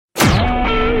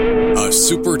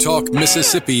SuperTalk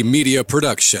Mississippi media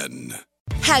production.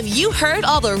 Have you heard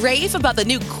all the rave about the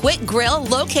new Quick Grill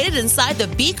located inside the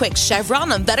Be Quick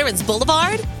Chevron on Veterans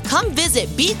Boulevard? Come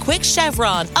visit Be Quick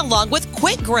Chevron along with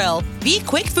Quick Grill, Be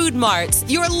Quick Food Marts,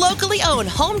 your locally owned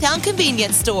hometown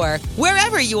convenience store,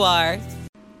 wherever you are.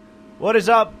 What is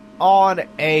up on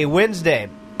a Wednesday?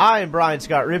 I am Brian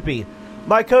Scott Rippey.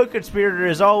 My co-conspirator,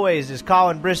 as always, is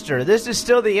Colin Brister. This is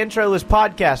still the introless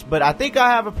podcast, but I think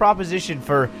I have a proposition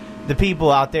for the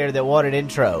people out there that want an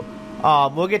intro.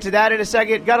 We'll get to that in a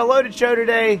second. Got a loaded show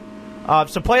today.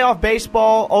 Some playoff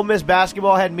baseball. Ole Miss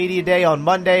basketball had media day on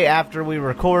Monday after we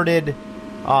recorded.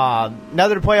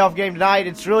 Another playoff game tonight.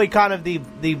 It's really kind of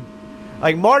the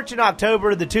March and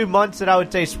October, the 2 months that I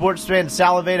would say sports fans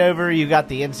salivate over. You got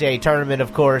the NCAA tournament,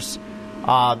 of course,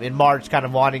 in March, kind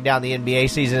of winding down the NBA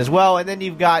season as well. And then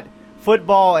you've got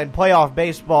football and playoff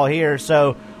baseball here.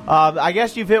 So I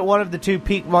guess you've hit one of the two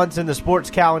peak months in the sports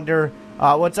calendar.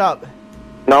 What's up?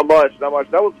 Not much. That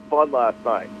was fun last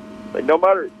night. Like, no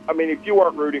matter, if you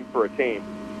weren't rooting for a team,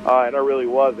 and I really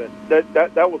wasn't,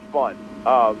 that was fun.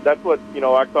 That's what,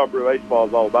 October baseball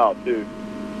is all about, too.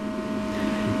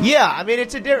 Yeah,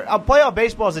 it's a playoff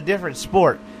baseball is a different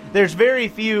sport. There's very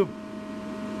few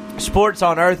sports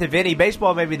on earth, if any.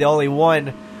 Baseball may be the only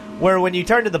one where when you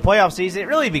turn to the playoff season, it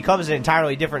really becomes an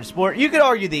entirely different sport. You could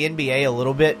argue the NBA a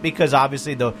little bit because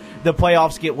obviously the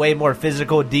playoffs get way more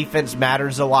physical. Defense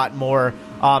matters a lot more.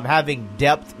 Having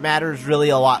depth matters really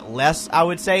a lot less, I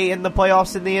would say, in the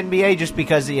playoffs in the NBA just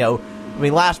because,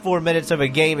 last 4 minutes of a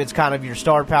game, it's kind of your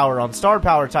star power on star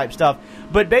power type stuff.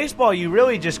 But baseball, you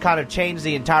really just kind of change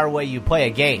the entire way you play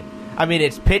a game.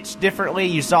 It's pitched differently.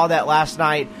 You saw that last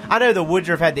night. I know the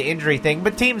Woodruff had the injury thing,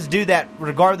 but teams do that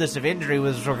regardless of injury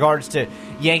with regards to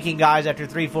yanking guys after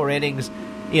 3-4 innings.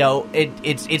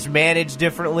 It's managed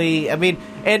differently.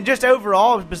 And just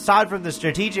overall, aside from the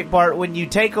strategic part, when you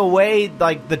take away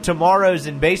the tomorrows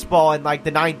in baseball and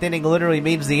the ninth inning literally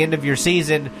means the end of your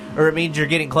season, or it means you're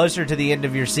getting closer to the end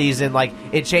of your season,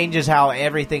 it changes how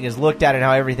everything is looked at and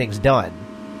how everything's done.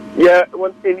 Yeah,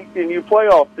 when you play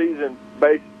off season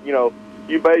based,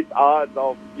 you base odds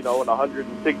off, in a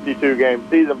 162 game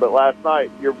season, but last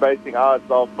night you're basing odds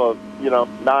off of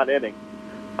 9 innings.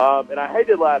 And I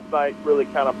hated last night really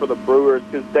kind of for the Brewers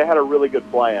because they had a really good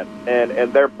plan,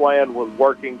 and their plan was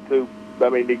working to,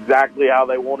 exactly how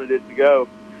they wanted it to go.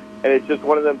 And it's just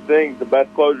one of them things, the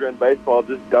best closer in baseball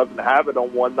just doesn't have it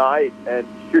on one night, and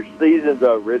your season's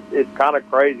over. It's kind of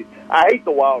crazy. I hate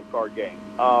the wild card game.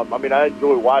 I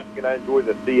enjoy watching it. I enjoy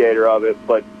the theater of it,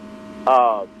 but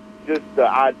just the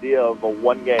idea of a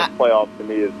one-game playoff to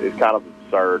me is kind of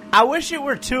absurd. I wish it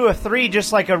were 2 or 3,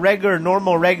 just like a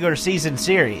normal regular season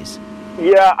series.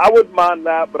 Yeah, I wouldn't mind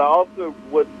that, but I also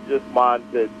wouldn't just mind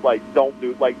that, don't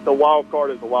do, the wild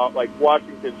card is a wild,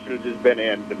 Washington should have just been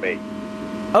in to me.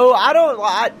 Oh,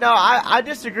 I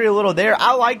disagree a little there.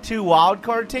 I like 2 wild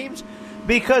card teams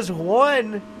because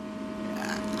one,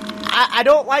 I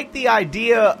don't like the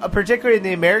idea, particularly in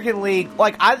the American League.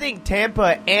 I think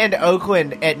Tampa and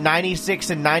Oakland at 96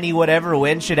 and 90 whatever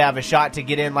wins should have a shot to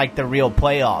get in the real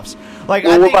playoffs. What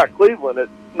about Cleveland at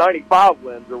 95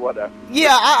 wins or whatever?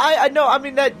 Yeah, I know.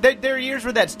 There are years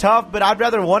where that's tough, but I'd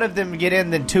rather one of them get in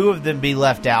than 2 of them be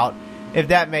left out, if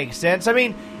that makes sense. I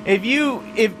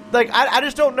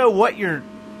just don't know what you're.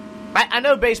 I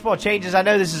know baseball changes. I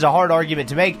know this is a hard argument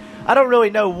to make. I don't really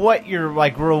know what you're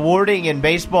rewarding in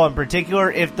baseball in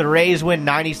particular if the Rays win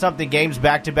 90-something games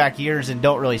back-to-back years and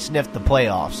don't really sniff the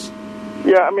playoffs.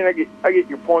 Yeah, I get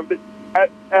your point, but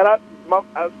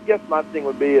I guess my thing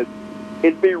would be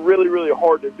it'd be really, really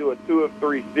hard to do a 2 of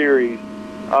 3 series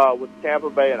with Tampa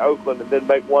Bay and Oakland and then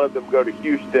make one of them go to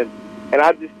Houston.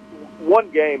 And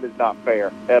one game is not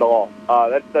fair at all.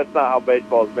 That's not how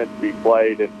baseball is meant to be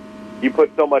played. And you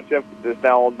put so much emphasis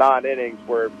now on 9 innings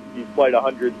where you played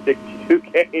 162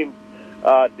 games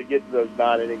to get to those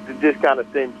 9 innings. It just kind of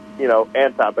seems,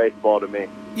 anti-baseball to me.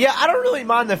 Yeah, I don't really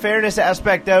mind the fairness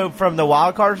aspect, though, from the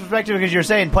wild card perspective, because you're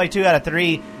saying play 2 out of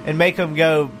 3 and make them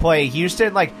go play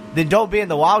Houston. Then don't be in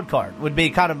the wild card would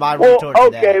be kind of my retort to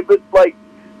that. Okay, but,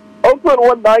 Oakland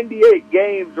won 98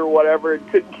 games or whatever and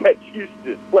couldn't catch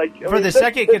Houston. For the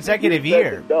second consecutive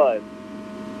year.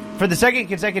 For the second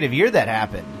consecutive year that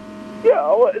happened.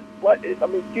 Yeah,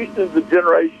 Houston's a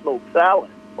generational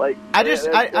talent.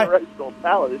 Generational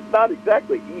talent. It's not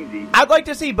exactly easy. I'd like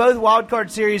to see both wild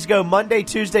card series go Monday,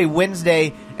 Tuesday,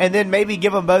 Wednesday, and then maybe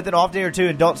give them both an off day or 2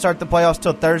 and don't start the playoffs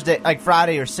till Thursday,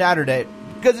 Friday or Saturday,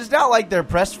 because it's not like they're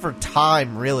pressed for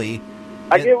time, really.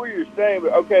 I get what you're saying,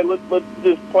 but okay, let's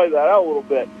just play that out a little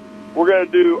bit. We're going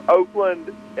to do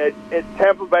Oakland at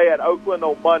Tampa Bay at Oakland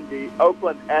on Monday,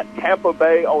 Oakland at Tampa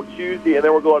Bay on Tuesday, and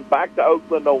then we're going back to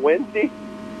Oakland on Wednesday.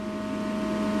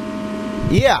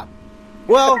 Yeah.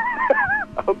 Well,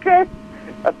 okay.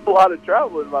 That's a lot of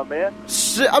traveling, my man.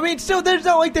 I mean, still, there's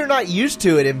not like they're not used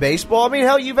to it in baseball. I mean,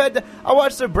 hell, you've had I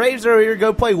watched the Braves earlier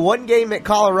go play one game at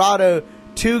Colorado,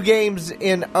 2 games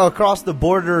in across the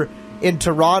border in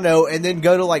Toronto, and then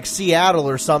go to like Seattle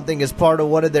or something as part of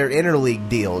one of their interleague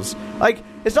deals. Like,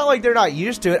 it's not like they're not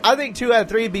used to it. I think 2 out of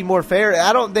 3 would be more fair.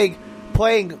 I don't think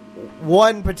playing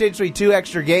 1, potentially 2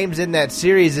 extra games in that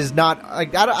series is not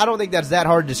like I don't think that's that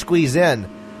hard to squeeze in.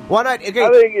 Why not? Okay,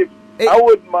 I think I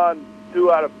wouldn't mind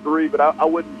 2 out of 3, but I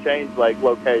wouldn't change like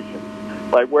location.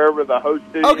 Like wherever the host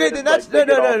is. Okay, then that's no.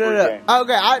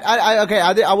 Okay,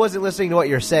 I wasn't listening to what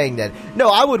you're saying then. No,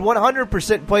 I would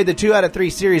 100% play the 2 out of 3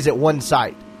 series at one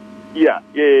site. Yeah.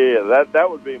 That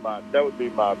would be my.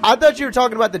 I thought you were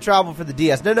talking about the travel for the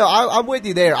DS. No, I'm with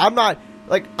you there. I'm not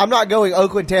going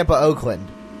Oakland, Tampa, Oakland.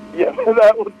 Yeah,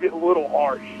 that would be a little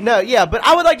harsh. No, yeah, but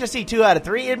I would like to see 2 out of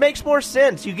 3. It makes more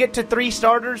sense. You get to 3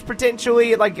 starters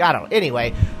potentially. Like, I don't know.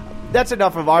 Anyway. That's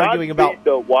enough of arguing about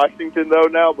Washington, though,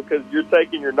 now, because you're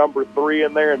taking your number 3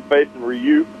 in there and facing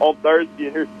Ryu on Thursday,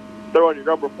 and you're throwing your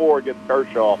number 4 against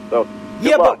Kershaw. So,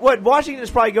 yeah, but what,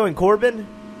 Washington's probably going Corbin?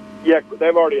 Yeah,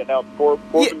 they've already announced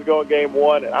Corbin's going game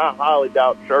 1, and I highly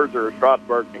doubt Scherzer or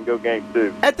Strasburg can go game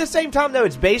 2. At the same time, though,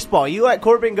 it's baseball. You let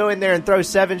Corbin go in there and throw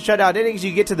 7 shutout innings,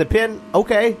 you get to the pen,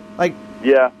 okay. Like,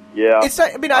 yeah. It's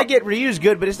not, I mean, I get Ryu's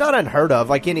good, but it's not unheard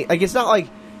of.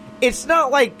 It's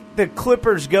not like the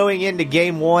Clippers going into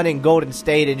Game 1 in Golden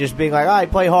State and just being like, all right,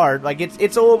 play hard. Like, it's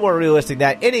a little more realistic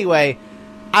than that. Anyway,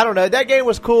 I don't know. That game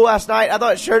was cool last night. I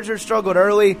thought Scherzer struggled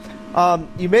early.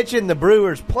 You mentioned the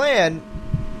Brewers' plan.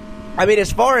 I mean,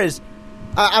 as far as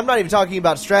I'm not even talking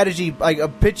about strategy,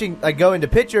 like pitching, like going to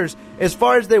pitchers. As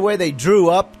far as the way they drew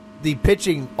up the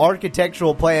pitching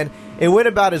architectural plan, it went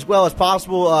about as well as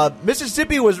possible.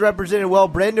 Mississippi was represented well.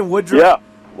 Brandon Woodruff. Yeah.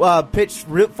 Pitched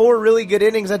 4 really good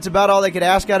innings. That's about all they could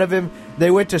ask out of him. They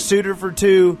went to Suter for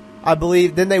 2, I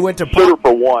believe. Then they went to Suter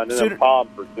for 1 and then Palm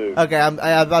for 2. Okay, I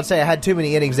was about to say I had too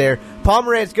many innings there.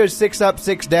 Pomerantz goes 6 up,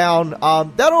 6 down.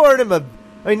 That'll earn him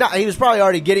he was probably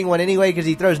already getting one anyway because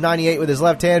he throws 98 with his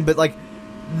left hand. But like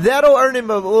that'll earn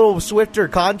him a little swifter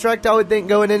contract, I would think,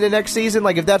 going into next season.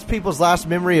 Like if that's people's last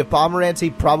memory of Pomerantz, he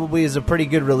probably is a pretty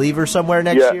good reliever somewhere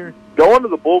next year. Going to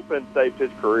the bullpen saved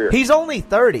his career. He's only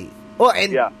 30. Well,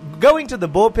 and going to the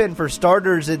bullpen for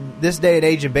starters in this day and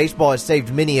age in baseball has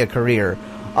saved many a career.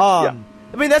 I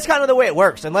mean, that's kind of the way it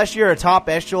works. Unless you're a top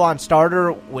echelon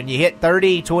starter, when you hit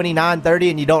 30, 29, 30,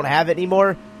 and you don't have it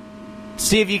anymore,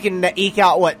 see if you can eke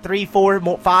out, 3,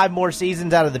 4, 5 more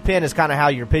seasons out of the pen is kind of how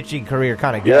your pitching career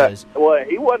kind of goes. Well,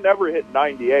 he wasn't ever hit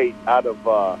 98 out of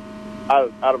a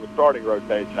starting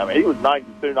rotation. I mean, he was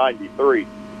 92, 93,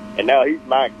 and now he's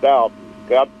maxed out and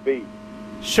got the feet.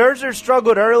 Scherzer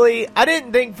struggled early. I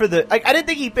didn't think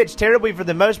he pitched terribly for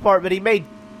the most part, but he made,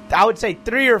 I would say,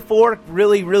 3 or 4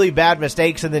 really, really bad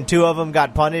mistakes, and then 2 of them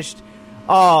got punished.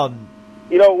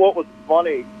 You know what was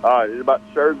funny about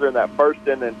Scherzer in that first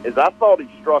inning is I thought he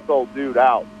struck old dude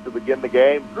out to begin the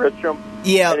game, Grisham.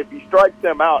 Yeah. And if he strikes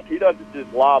him out, he doesn't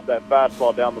just lob that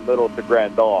fastball down the middle to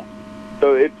Grandal.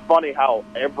 So it's funny how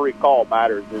every call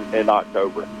matters in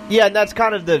October. Yeah, and that's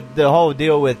kind of the whole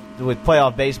deal with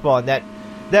playoff baseball, and that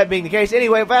being the case.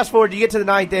 Anyway, fast forward, you get to the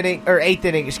 8th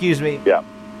inning, excuse me. Yeah.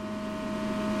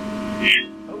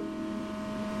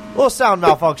 Little sound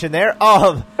malfunction there.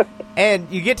 And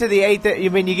you get to the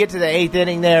 8th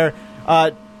inning there.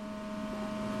 I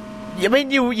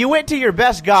mean, you went to your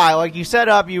best guy, like you set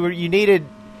up. You needed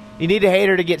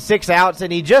Hader to get 6 outs,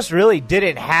 and he just really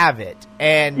didn't have it.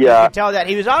 And you can tell that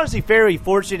he was honestly fairly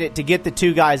fortunate to get the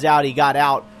 2 guys out. He got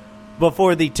out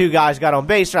before the 2 guys got on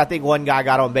base, or I think 1 guy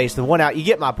got on base, the 1 out. You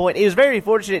get my point. He was very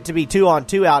fortunate to be 2 on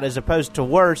 2 out as opposed to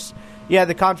worse. Yeah,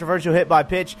 the controversial hit by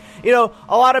pitch. You know,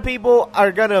 a lot of people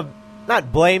are going to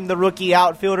not blame the rookie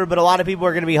outfielder, but a lot of people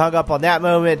are going to be hung up on that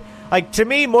moment. Like, to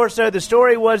me, more so, the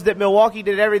story was that Milwaukee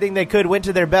did everything they could, went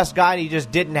to their best guy, and he just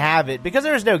didn't have it because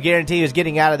there was no guarantee he was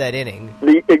getting out of that inning.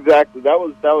 Exactly. That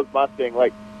was my thing.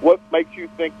 Like, what makes you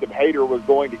think that Hader was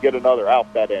going to get another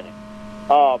out that inning?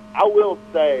 I will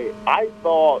say, I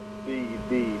thought the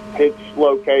pitch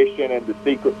location and the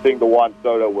sequencing to Juan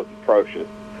Soto was atrocious.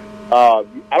 I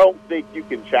don't think you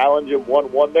can challenge him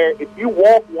 1-1 there. If you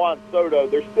walk Juan Soto,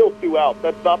 there's still 2 outs.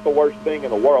 That's not the worst thing in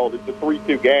the world. It's a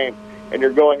 3-2 game, and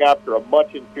you're going after a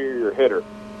much inferior hitter.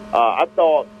 I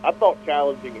thought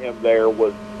challenging him there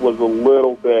was a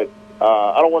little bit.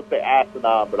 I don't want to say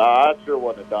asinine, but I sure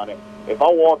wouldn't have done it. If I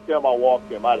walked him, I walked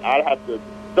him. I'd have to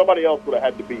somebody else would have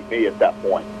had to beat me at that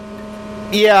point.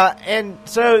 Yeah, and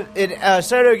so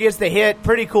Soto gets the hit.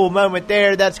 Pretty cool moment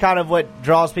there. That's kind of what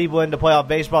draws people into playoff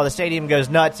baseball. The stadium goes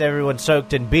nuts. Everyone's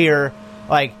soaked in beer.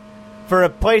 Like, for a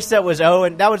place that was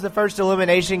and that was the first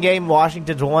elimination game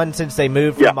Washington's won since they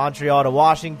moved from Montreal to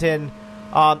Washington.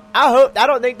 I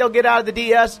don't think they'll get out of the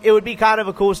DS. It would be kind of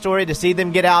a cool story to see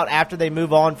them get out after they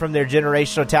move on from their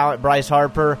generational talent, Bryce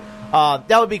Harper.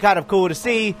 That would be kind of cool to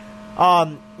see.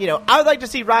 I would like to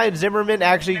see Ryan Zimmerman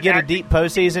actually get a deep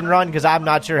postseason run because I'm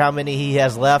not sure how many he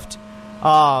has left.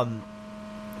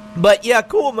 But, yeah,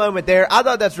 cool moment there. I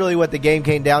thought that's really what the game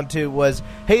came down to was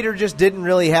Hader just didn't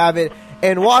really have it.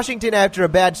 And Washington, after a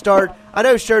bad start, I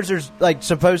know Scherzer's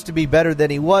supposed to be better than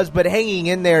he was, but hanging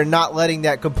in there and not letting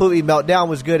that completely melt down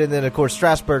was good. And then, of course,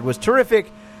 Strasburg was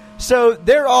terrific. So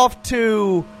they're off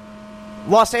to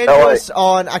Los Angeles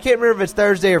on, I can't remember if it's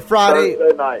Thursday or Friday.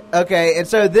 Thursday night. Okay, and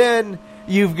so then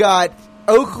you've got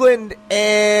Oakland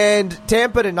and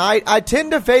Tampa tonight. I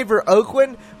tend to favor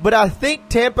Oakland, but I think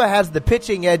Tampa has the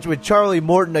pitching edge with Charlie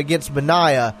Morton against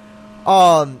Manaea.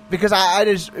 Because I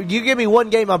just, you give me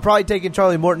one game, I'm probably taking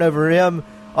Charlie Morton over him.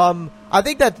 I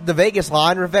think that the Vegas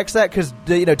line reflects that because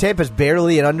Tampa's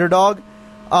barely an underdog.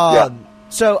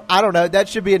 So I don't know. That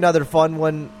should be another fun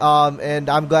one. And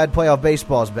I'm glad playoff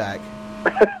baseball's back.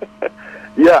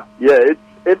 Yeah,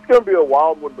 it's going to be a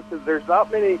wild one because there's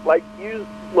not many,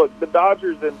 look, the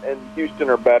Dodgers and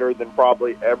Houston are better than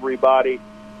probably everybody.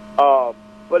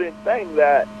 But in saying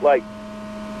that,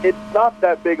 it's not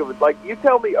that big of a, you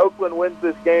tell me Oakland wins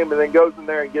this game and then goes in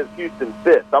there and gives Houston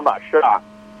fits, I'm not shocked.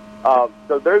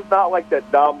 So there's not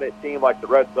that dominant team like the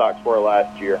Red Sox were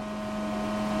last year.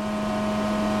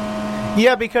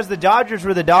 Yeah, because the Dodgers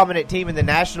were the dominant team in the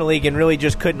National League and really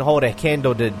just couldn't hold a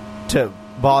candle to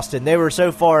Boston. They were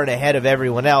so far ahead of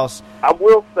everyone else. I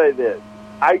will say this.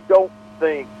 I don't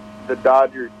think the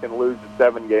Dodgers can lose a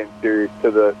 7-game series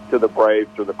to the Braves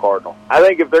or the Cardinals. I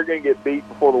think if they're going to get beat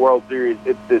before the World Series,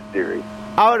 it's this series.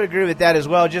 I would agree with that as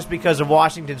well, just because of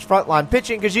Washington's frontline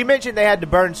pitching, because you mentioned they had to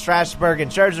burn Strasburg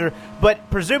and Scherzer, but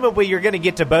presumably you're going to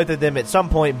get to both of them at some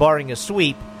point, barring a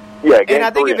sweep. Yeah, and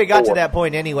I think if it got to that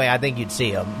point anyway, I think you'd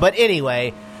see them. But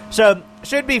anyway, so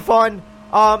should be fun.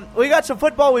 We got some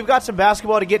football. We've got some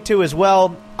basketball to get to as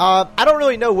well. I don't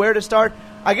really know where to start.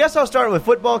 I guess I'll start with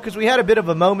football because we had a bit of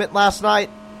a moment last night.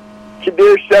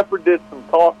 Kadir Shepard did some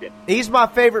talking. He's my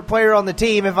favorite player on the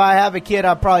team. If I have a kid,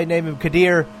 I'd probably name him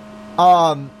Kadir.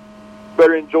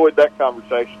 Better enjoyed that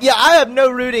conversation. Yeah, I have no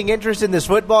rooting interest in this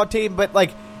football team, but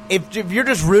if you're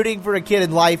just rooting for a kid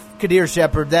in life, Kadir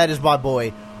Shepard, that is my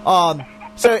boy.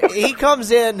 So he comes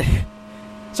in.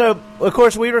 So, of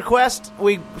course,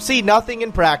 we see nothing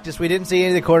in practice. We didn't see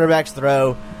any of the quarterbacks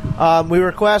throw. We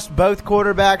request both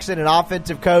quarterbacks and an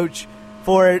offensive coach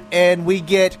for it, and we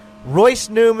get Royce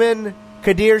Newman,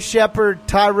 Kadir Shepard,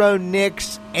 Tyrone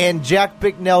Nix, and Jack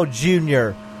Bicknell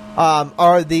Jr.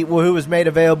 Who was made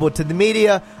available to the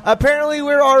media. Apparently,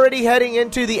 we're already heading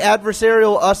into the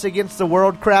adversarial us against the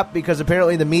world crap because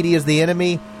apparently the media is the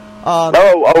enemy.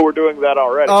 We're doing that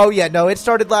already. Oh, yeah, no, it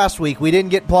started last week. We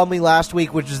didn't get Plumlee last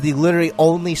week, which is the literally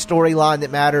only storyline that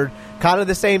mattered. Kind of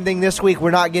the same thing this week. We're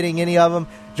not getting any of them.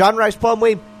 John Rice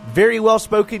Plumlee, very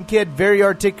well-spoken kid, very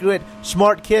articulate,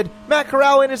 smart kid. Matt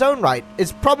Corral in his own right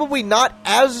is probably not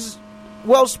as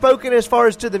well-spoken as far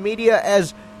as to the media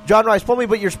as John Rice Plumlee,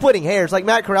 but you're splitting hairs.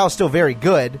 Matt Corral is still very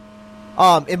good,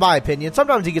 in my opinion.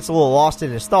 Sometimes he gets a little lost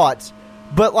in his thoughts.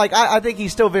 But, I think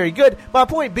he's still very good. My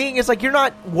point being is, you're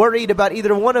not worried about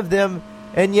either one of them,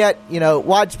 and yet,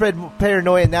 widespread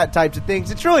paranoia and that types of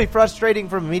things. It's really frustrating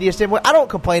from a media standpoint. I don't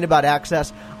complain about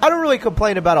access. I don't really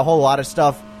complain about a whole lot of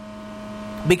stuff.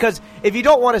 Because if you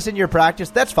don't want us in your practice,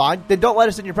 that's fine. Then don't let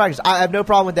us in your practice. I have no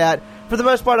problem with that. For the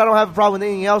most part, I don't have a problem with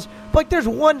anything else. But, there's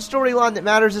one storyline that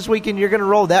matters this week, and you're going to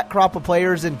roll that crop of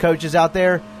players and coaches out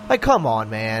there. Come on,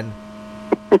 man.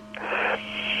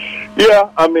 Yeah,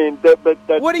 I mean, but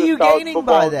that's what are you gaining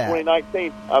by that?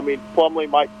 2019. I mean, Plumlee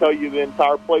might tell you the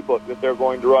entire playbook that they're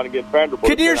going to run against Vanderbilt.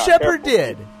 Kadir Shepard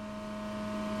did.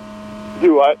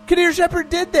 Do what? Kadir Shepard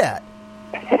did that.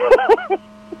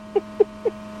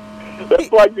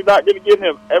 That's like you're not going to get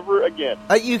him ever again.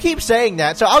 You keep saying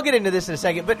that, so I'll get into this in a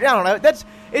second. But I don't know.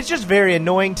 It's just very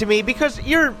annoying to me because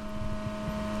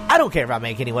I don't care if I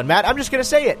make anyone mad. I'm just going to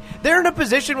say it. They're in a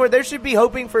position where they should be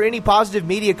hoping for any positive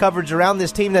media coverage around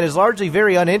this team that is largely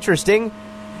very uninteresting.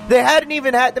 They hadn't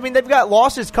even had. They've got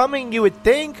losses coming. You would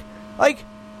think.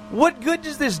 What good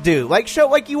does this do?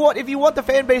 If you want the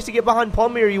fan base to get behind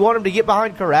Plumlee or you want them to get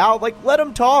behind Corral, let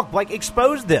them talk.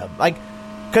 Expose them.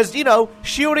 Because,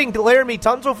 shielding Laramie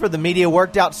Tunsil for the media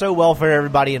worked out so well for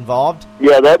everybody involved.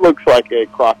 Yeah, that looks like a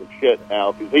crock of shit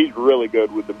now because he's really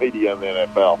good with the media in the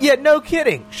NFL. Yeah, no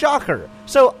kidding. Shocker.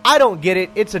 So I don't get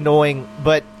it. It's annoying.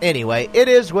 But anyway, it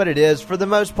is what it is. For the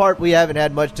most part, we haven't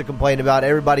had much to complain about.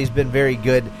 Everybody's been very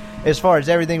good as far as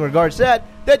everything regards that.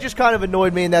 That just kind of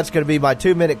annoyed me, and that's going to be my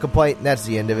 2-minute complaint, and that's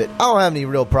the end of it. I don't have any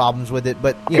real problems with it,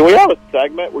 but Can we have a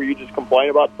segment where you just complain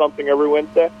about something every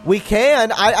Wednesday? We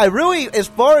can. I really, as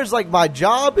far as like my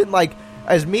job and like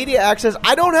as media access,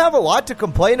 I don't have a lot to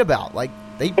complain about. Like,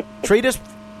 they treat us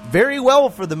very well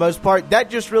for the most part.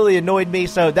 That just really annoyed me,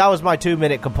 so that was my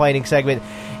 2-minute complaining segment.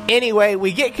 Anyway,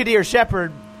 we get Kadir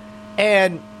Shepard,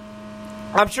 and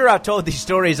I'm sure I've told these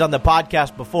stories on the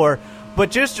podcast before, but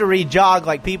just to re-jog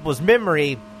like people's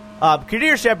memory,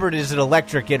 Kadir Shepard is an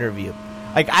electric interview.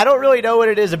 Like, I don't really know what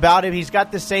it is about him. He's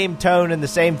got the same tone and the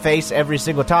same face every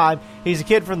single time. He's a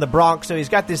kid from the Bronx, so he's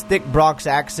got this thick Bronx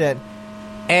accent.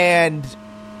 And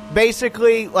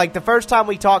basically, like, the first time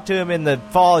we talked to him in the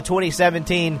fall of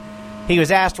 2017, he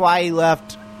was asked why he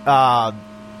left.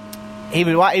 He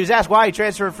was asked why he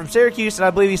transferred from Syracuse, and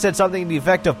I believe he said something to the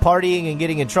effect of partying and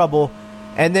getting in trouble.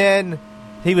 And then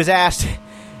he was asked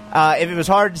if it was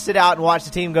hard to sit out and watch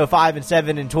the team go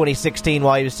 5-7 in 2016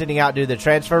 while he was sitting out due to the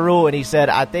transfer rule, and he said,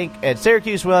 I think at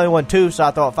Syracuse we only won 2, so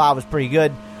I thought 5 was pretty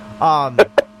good.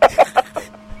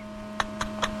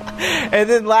 And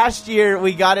then last year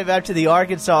we got him after the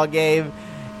Arkansas game,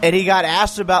 and he got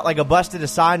asked about like a busted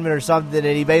assignment or something,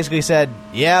 and he basically said,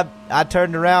 yeah, I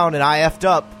turned around and I effed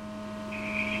up.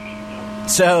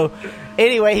 So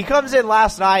anyway, he comes in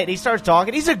last night and he starts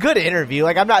talking. He's a good interview.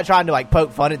 Like, I'm not trying to like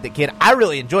poke fun at the kid. I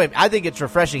really enjoy him. I think it's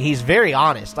refreshing. He's very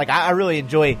honest. Like, I really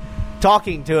enjoy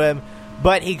talking to him.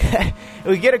 But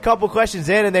we get a couple questions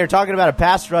in, and they're talking about a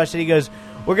pass rush, and he goes,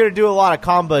 we're going to do a lot of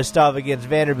combo stuff against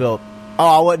Vanderbilt. Oh,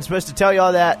 I wasn't supposed to tell you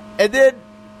all that. And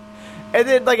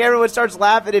then like everyone starts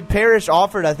laughing, and Parrish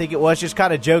offered, I think it was, just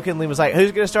kind of jokingly was like,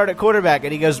 who's going to start at quarterback?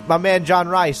 And he goes, my man John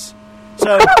Rice.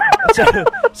 So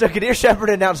Kadir Shepard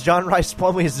announced John Rice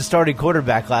Plumlee as the starting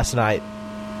quarterback last night.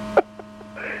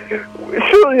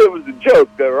 Surely it was a joke,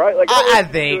 though, right? Like, I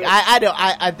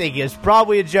think it's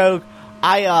probably a joke.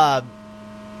 I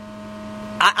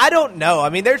don't know. I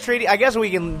mean, they're treating. I guess we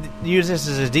can use this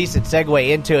as a decent segue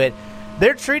into it.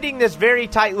 They're treating this very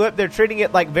tight-lipped. They're treating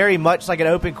it like very much like an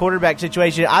open quarterback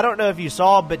situation. I don't know if you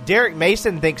saw, but Derek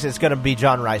Mason thinks it's going to be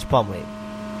John Rice Plumlee.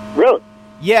 Really?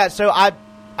 Yeah. So I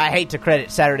hate to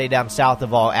credit Saturday Down South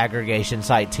of all aggregation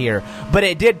sites here, but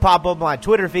it did pop up on my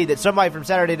Twitter feed that somebody from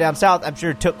Saturday Down South, I'm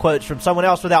sure, took quotes from someone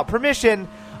else without permission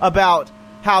about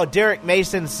how Derek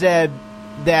Mason said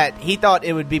that he thought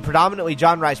it would be predominantly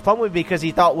John Rice Plumlee because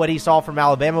he thought what he saw from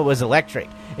Alabama was electric.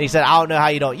 And he said, I don't know how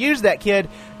you don't use that kid.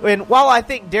 And while I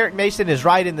think Derek Mason is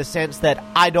right in the sense that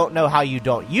I don't know how you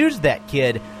don't use that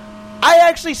kid, I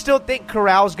actually still think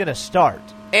Corral's going to start.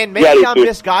 And maybe I'm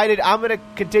misguided. I'm going to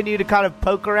continue to kind of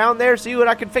poke around there, see what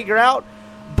I can figure out.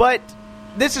 But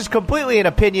this is completely an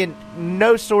opinion,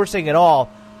 no sourcing at all.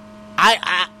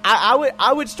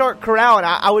 I would start Corral, and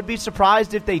I would be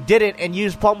surprised if they didn't and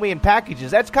use Plumlee in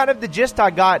packages. That's kind of the gist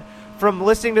I got from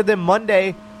listening to them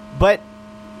Monday. But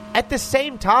at the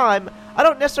same time, I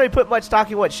don't necessarily put much stock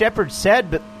in what Shepard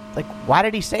said, but like, why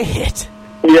did he say it?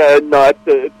 Yeah, no,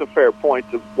 it's a fair point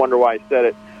to wonder why he said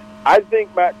it. I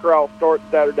think Matt Corral starts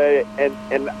Saturday, and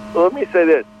let me say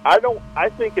this: I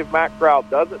think if Matt Corral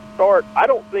doesn't start, I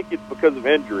don't think it's because of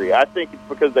injury. I think it's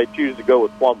because they choose to go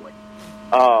with Plumlee.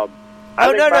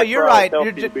 No, you're right. Healthy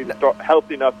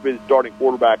enough to be the starting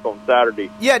quarterback on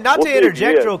Saturday. Yeah, not to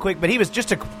interject real quick, but he was just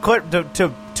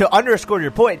to underscore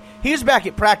your point. He's back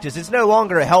at practice. It's no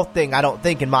longer a health thing, I don't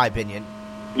think, in my opinion.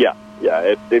 Yeah.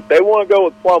 If they want to go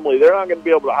with Plumlee, they're not going to be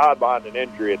able to hide behind an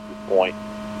injury at this point.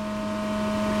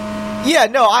 Yeah,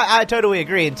 no, I totally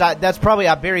agree. That's probably,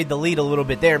 I buried the lead a little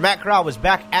bit there. Matt Corral was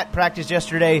back at practice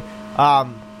yesterday.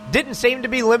 Didn't seem to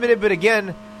be limited, but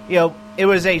again, it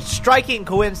was a striking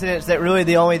coincidence that really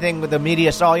the only thing the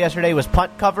media saw yesterday was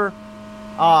punt cover.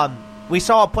 We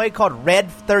saw a play called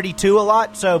Red 32 a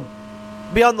lot, so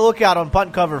be on the lookout on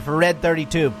punt cover for Red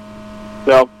 32.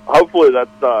 No, hopefully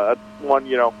that's one,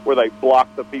 where they block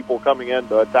the people coming in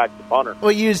to attack the punter.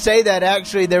 Well, you say that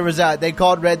actually there was they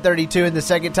called Red 32, and the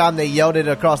second time they yelled it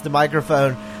across the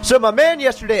microphone. So my man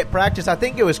yesterday at practice, I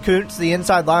think it was Kuntz, the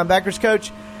inside linebackers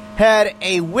coach, had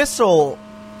a whistle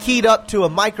keyed up to a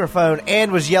microphone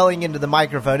and was yelling into the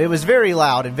microphone. It was very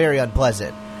loud and very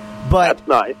unpleasant. But that's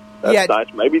nice. That's nice.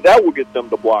 Maybe that will get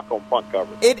them to block on punt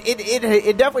cover.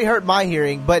 It definitely hurt my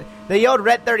hearing, but they yelled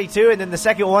Red 32, and then the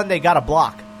second one they got a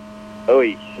block.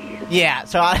 Oy. Yeah,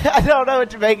 so I don't know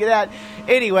what to make of that.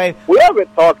 Anyway. We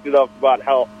haven't talked enough about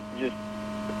how just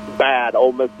bad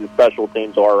Ole Miss's special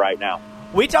teams are right now.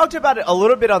 We talked about it a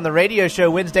little bit on the radio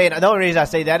show Wednesday, and the only reason I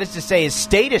say that is to say his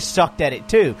state has sucked at it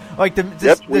too. Like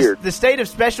That's weird. The state of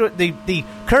the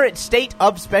current state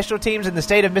of special teams in the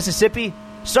state of Mississippi,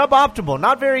 suboptimal,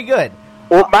 not very good.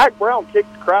 Well, Mac Brown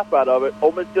kicked the crap out of it.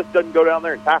 Ole Miss just doesn't go down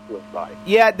there and tackle anybody.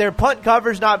 Yeah, their punt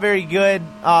cover's not very good.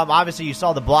 Obviously, you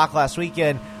saw the block last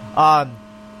weekend.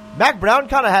 Mac Brown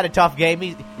kind of had a tough game.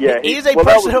 He's a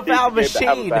personal foul machine.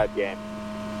 Have a bad game.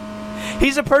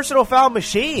 He's a personal foul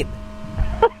machine.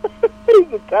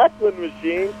 He's a tackling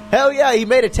machine. Hell yeah, he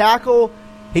made a tackle.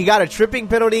 He got a tripping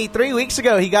penalty. 3 weeks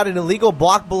ago, he got an illegal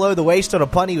block below the waist on a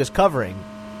punt he was covering.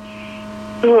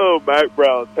 Oh, Mac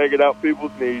Brown taking out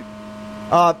people's knees.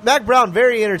 Mac Brown,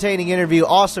 very entertaining interview.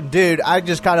 Awesome dude. I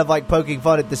just kind of like poking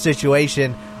fun at the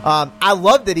situation. I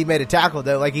love that he made a tackle,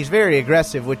 though. Like, he's very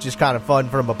aggressive, which is kind of fun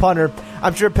from a punter.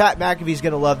 I'm sure Pat McAfee's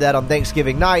going to love that on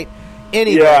Thanksgiving night.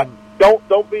 Anyway. Yeah,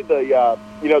 don't be the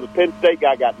the Penn State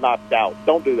guy got knocked out.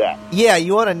 Don't do that. Yeah,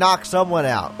 you want to knock someone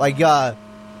out. Like,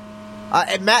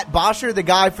 Matt Bosher, the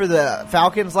guy for the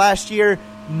Falcons last year,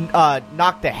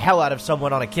 knocked the hell out of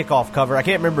someone on a kickoff cover. I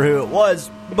can't remember who it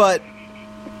was, but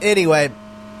anyway.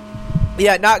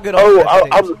 Yeah, not good.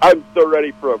 I'm so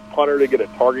ready for a punter to get a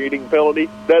targeting penalty.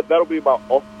 That'll be my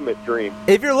ultimate dream.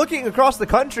 If you're looking across the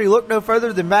country, look no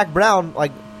further than Mac Brown.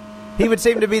 Like, he would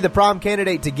seem to be the prime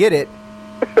candidate to get it.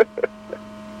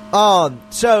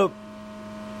 So,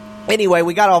 anyway,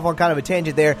 we got off on kind of a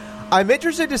tangent there. I'm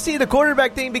interested to see the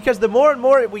quarterback thing because the more and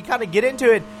more we kind of get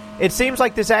into it, it seems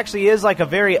like this actually is like a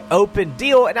very open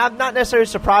deal, and I'm not necessarily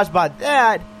surprised by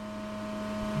that,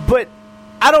 but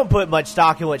I don't put much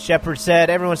stock in what Shepard said.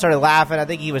 Everyone started laughing. I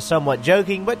think he was somewhat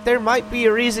joking, but there might be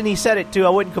a reason he said it too. I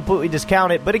wouldn't completely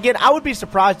discount it, but again, I would be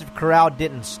surprised if Corral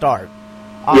didn't start.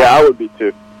 Yeah, I would be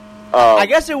too. I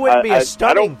guess it wouldn't be a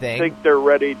stunning thing. I don't think they're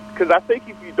ready, because I think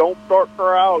if you don't start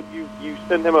Corral, you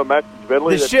send him a message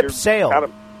mentally. The ship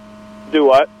sailed. Do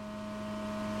what?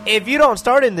 If you don't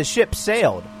start him, the ship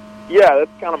sailed. Yeah,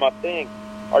 that's kind of my thing.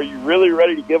 Are you really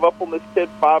ready to give up on this kid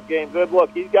 5 games in?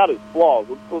 Look, he's got his flaws.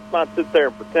 Let's not sit there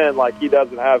and pretend like he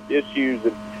doesn't have issues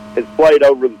and has played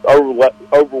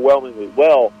overwhelmingly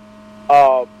well.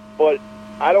 But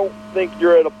I don't think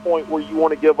you're at a point where you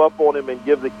want to give up on him and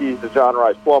give the keys to John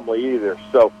Rice Plumlee either.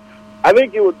 So I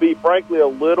think it would be, frankly, a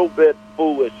little bit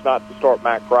foolish not to start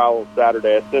Matt Corral on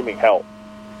Saturday, assuming health.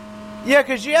 Yeah,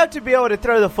 because you have to be able to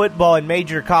throw the football in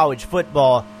major college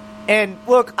football. And,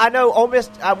 look, I know Ole Miss,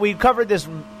 we covered this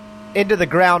into the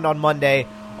ground on Monday.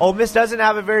 Ole Miss doesn't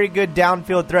have a very good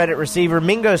downfield threat at receiver.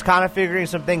 Mingo's kind of figuring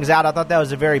some things out. I thought that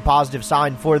was a very positive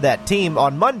sign for that team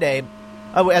on Monday,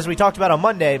 as we talked about on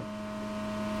Monday.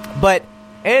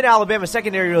 And Alabama's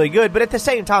secondary really good, but at the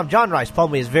same time, John Rice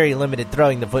Plumlee is very limited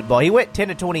throwing the football. He went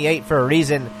 10-28 for a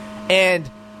reason, and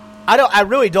I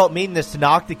really don't mean this to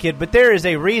knock the kid, but there is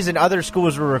a reason other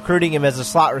schools were recruiting him as a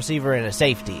slot receiver and a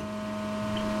safety.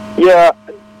 Yeah,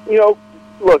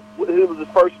 look, it was his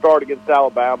first start against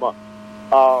Alabama.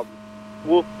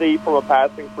 We'll see from a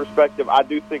passing perspective. I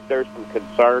do think there's some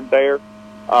concern there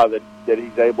that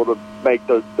he's able to make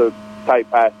those tight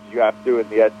passes you have to in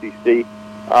the SEC.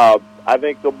 I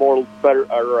think a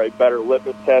better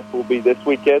litmus test will be this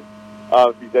weekend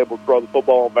if he's able to throw the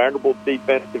football on Vanderbilt's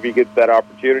defense if he gets that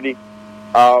opportunity.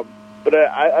 But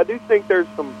I do think there's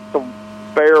some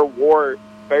fair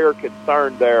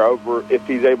concern there over if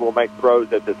he's able to make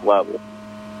throws at this level.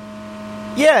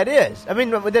 Yeah, it is. I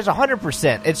mean, there's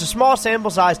 100%. It's a small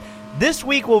sample size. This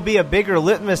week will be a bigger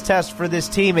litmus test for this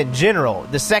team in general.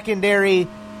 The secondary,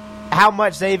 how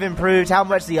much they've improved, how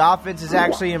much the offense has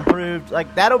actually improved.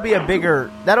 Like, that'll be a bigger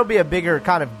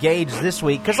kind of gauge this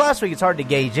week. Because last week it's hard to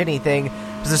gauge anything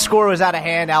because the score was out of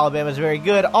hand. Alabama's very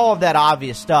good. All of that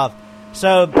obvious stuff.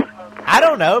 So I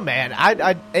don't know, man.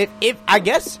 I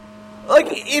guess. Like,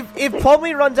 if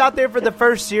Plumlee runs out there for the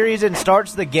first series and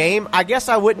starts the game, I guess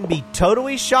I wouldn't be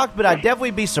totally shocked, but I'd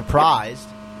definitely be surprised.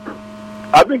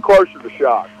 I've been closer to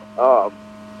shocked.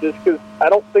 Just because I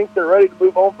don't think they're ready to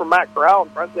move on from Matt Corral,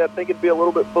 and frankly, I think it'd be a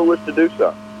little bit foolish to do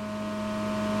so.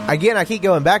 Again, I keep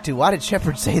going back to, why did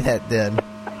Shepard say that then?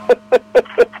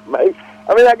 Maybe.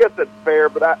 I mean, I guess that's fair,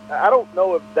 but I don't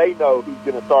know if they know who's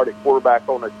going to start at quarterback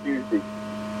on a Tuesday.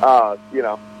 So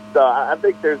I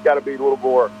think there's got to be a little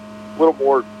more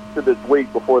to this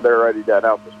week before they're ready to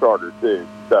announce the starter too.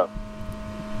 So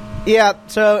yeah.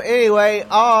 So anyway,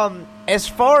 as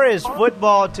far as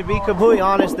football, to be completely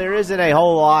honest, there isn't a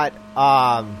whole lot.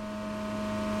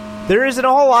 There isn't a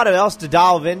whole lot else to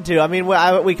delve into. I mean,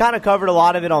 we kind of covered a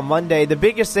lot of it on Monday. The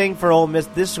biggest thing for Ole Miss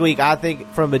this week, I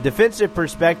think, from a defensive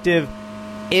perspective,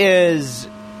 is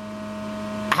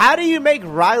how do you make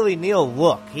Riley Neal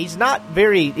look? He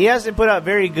hasn't put up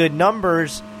very good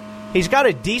numbers. He's got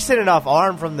a decent enough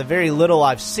arm from the very little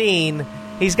I've seen.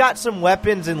 He's got some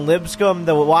weapons in Lipscomb,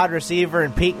 the wide receiver,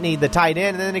 and Pinckney, the tight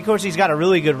end. And then, of course, he's got a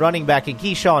really good running back in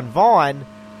Keyshawn Vaughn.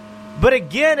 But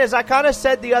again, as I kind of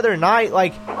said the other night,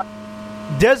 like,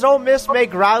 does Ole Miss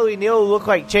make Riley Neal look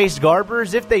like Chase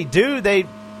Garbers? If they do,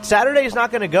 Saturday's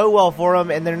not going to go well for them,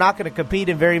 and they're not going to compete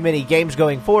in very many games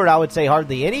going forward. I would say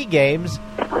hardly any games.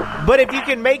 But if you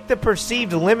can make the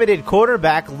perceived limited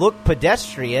quarterback look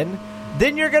pedestrian,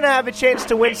 then you're going to have a chance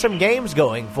to win some games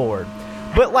going forward.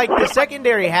 But, like, the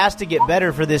secondary has to get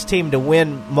better for this team to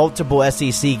win multiple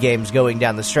SEC games going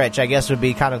down the stretch, I guess would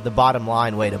be kind of the bottom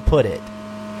line way to put it.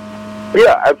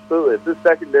 Yeah, absolutely. If this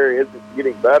secondary isn't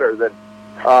getting better, then,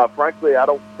 frankly, I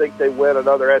don't think they win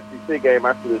another SEC game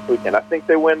after this weekend. I think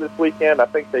they win this weekend. I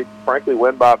think they, frankly,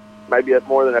 win by maybe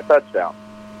more than a touchdown.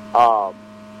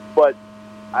 But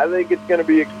I think it's going to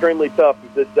be extremely tough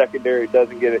if this secondary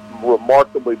doesn't get it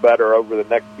remarkably better over the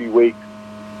next few weeks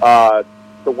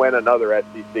to win another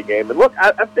SEC game. And look,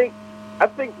 I think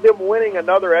them winning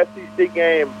another SEC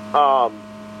game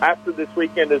after this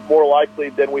weekend is more likely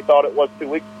than we thought it was 2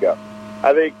 weeks ago.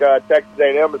 I think Texas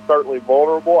A&M is certainly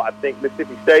vulnerable. I think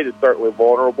Mississippi State is certainly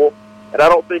vulnerable. And I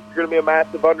don't think you're going to be a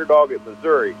massive underdog at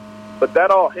Missouri. But that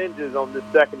all hinges on this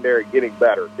secondary getting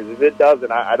better. Because if it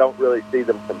doesn't, I don't really see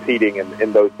them competing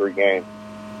in those 3 games.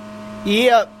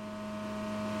 Yeah.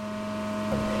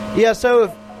 Yeah, so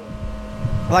if,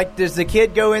 like, does the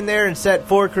kid go in there and set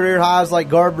 4 career highs like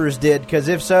Garbers did? Because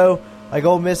if so, like,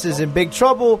 Ole Miss is in big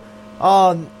trouble.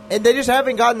 And they just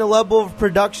haven't gotten the level of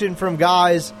production from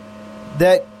guys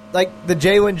that, like the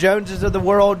Jalen Joneses of the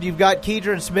world. You've got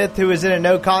Keidron Smith, who is in a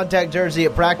no-contact jersey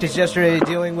at practice yesterday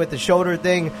dealing with the shoulder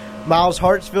thing. Miles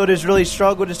Hartsfield has really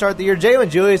struggled to start the year. Jalen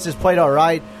Julius has played all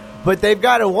right. But they've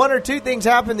got to, 1 or 2 things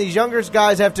happen. These younger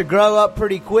guys have to grow up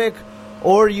pretty quick,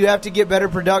 or you have to get better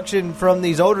production from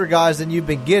these older guys than you've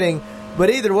been getting. But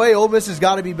either way, Ole Miss has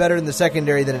got to be better in the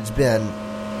secondary than it's been.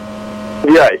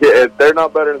 Yeah, if they're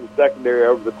not better in the secondary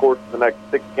over the course of the next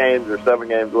 6 games or 7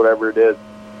 games, whatever it is,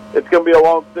 it's going to be a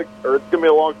long 6 or it's going to be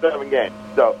a long 7 games.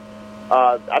 So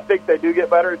I think they do get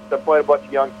better. They're playing a bunch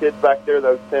of young kids back there.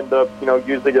 Those tend to,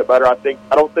 usually get better. I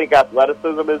don't think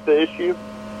athleticism is the issue.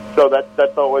 So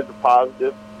that's always a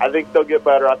positive. I think they'll get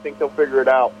better. I think they'll figure it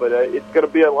out. But it's going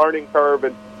to be a learning curve,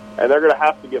 and they're going to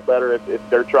have to get better if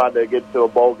they're trying to get to a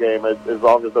bowl game, as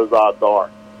long as those odds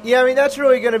are. Yeah, I mean, that's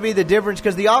really going to be the difference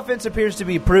because the offense appears to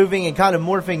be improving and kind of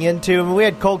morphing into. I mean, we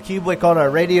had Cole Kubelik on our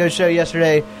radio show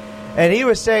yesterday, and he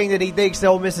was saying that he thinks the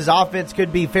Ole Miss's offense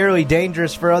could be fairly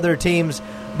dangerous for other teams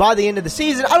by the end of the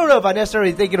season. I don't know if I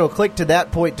necessarily think it'll click to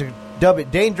that point to dub it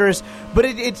dangerous, but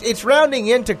it's rounding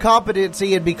into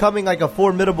competency and becoming like a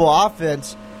formidable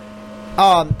offense.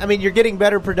 I mean, you're getting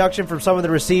better production from some of the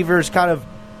receivers. Kind of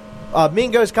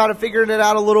Mingo's kind of figuring it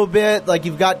out a little bit. Like,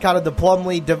 you've got kind of the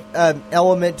Plumlee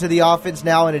element to the offense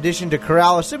now, in addition to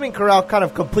Corral. Assuming Corral kind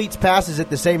of completes passes at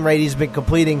the same rate he's been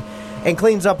completing and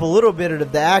cleans up a little bit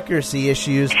of the accuracy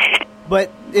issues. But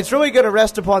it's really going to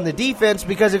rest upon the defense,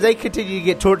 because if they continue to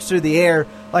get torched through the air,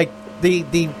 like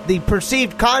the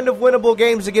perceived kind of winnable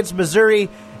games against Missouri,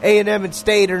 A&M, and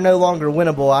State are no longer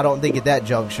winnable, I don't think, at that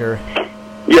juncture.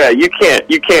 Yeah, you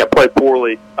can't play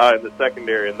poorly in the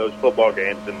secondary in those football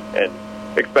games and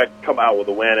expect to come out with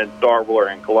a win in Starkville or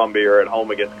in Columbia or at home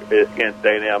against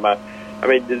A&M. I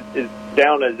mean, as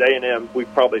down as A&M we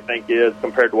probably think is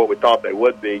compared to what we thought they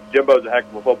would be, Jimbo's a heck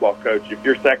of a football coach. If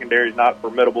your secondary is not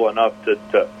formidable enough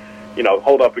to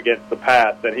hold up against the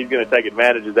pass, then he's going to take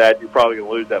advantage of that. You're probably going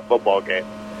to lose that football game.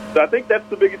 So I think that's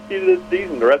the biggest key to this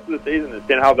season. The rest of the season is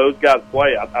seeing how those guys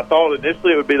play. I thought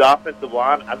initially it would be the offensive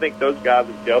line. I think those guys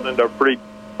have gelled into a pretty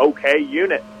okay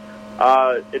unit.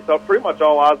 It's pretty much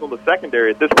all eyes on the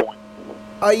secondary at this point.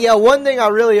 Yeah, one thing I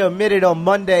really omitted on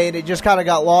Monday, and it just kind of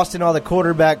got lost in all the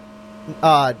quarterback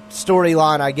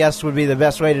storyline, I guess would be the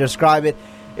best way to describe it,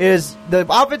 is the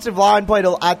offensive line played,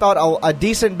 I thought, a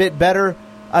decent bit better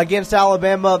against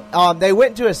Alabama. They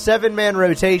went to a 7-man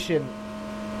rotation.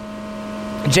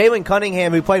 Jalen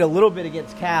Cunningham, who played a little bit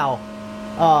against Cal,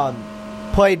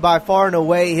 played by far and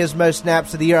away his most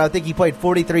snaps of the year. I think he played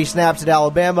 43 snaps at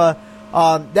Alabama.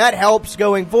 That helps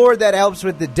going forward. That helps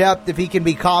with the depth if he can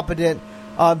be competent.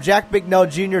 Jack Bicknell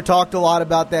Jr. talked a lot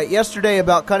about that yesterday,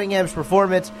 about Cunningham's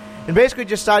performance, and basically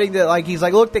just citing that, he's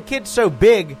like, look, the kid's so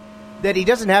big that he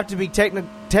doesn't have to be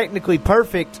technically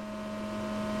perfect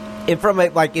and from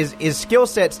his skill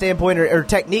set standpoint or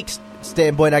technique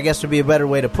standpoint, I guess would be a better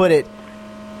way to put it.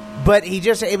 But he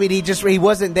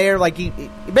wasn't there. Like he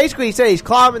said he's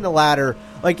climbing the ladder.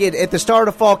 Like at the start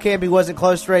of fall camp, he wasn't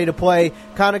close to ready to play.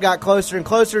 Kind of got closer and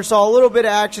closer. Saw a little bit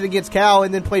of action against Cal,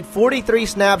 and then played 43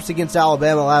 snaps against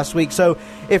Alabama last week. So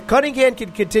if Cunningham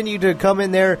can continue to come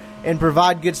in there and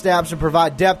provide good snaps and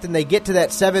provide depth, and they get to that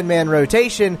 7-man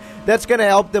rotation, that's going to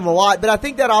help them a lot. But I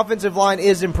think that offensive line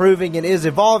is improving and is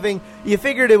evolving. You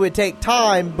figured it would take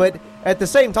time, but at the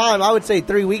same time, I would say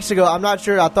 3 weeks ago, I'm not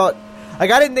sure. I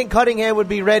didn't think Cunningham would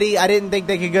be ready. I didn't think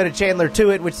they could go to Chandler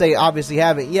Tuitt, which they obviously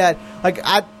haven't yet.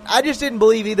 I just didn't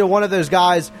believe either one of those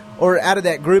guys, or out of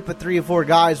that group of 3 or 4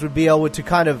 guys, would be able to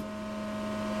kind of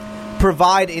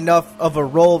provide enough of a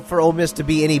role for Ole Miss to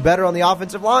be any better on the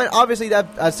offensive line. Obviously,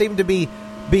 that seemed to be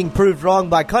being proved wrong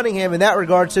by Cunningham in that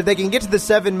regard. So if they can get to the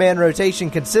 7-man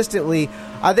rotation consistently,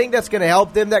 I think that's going to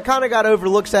help them. That kind of got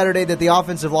overlooked Saturday, that the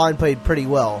offensive line played pretty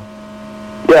well.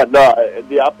 Yeah, no,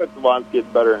 the offensive line's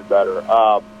getting better and better.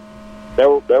 They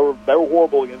were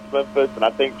horrible against Memphis, and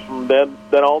I think from then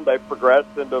on they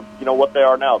progressed into what they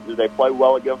are now. Do they play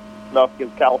well enough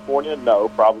against California? No,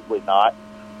 probably not.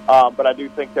 But I do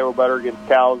think they were better against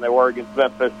Cal than they were against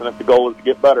Memphis, and if the goal is to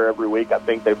get better every week, I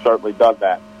think they've certainly done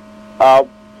that.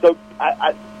 So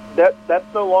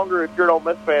that's no longer, if you're an Ole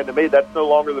Miss fan, to me, that's no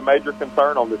longer the major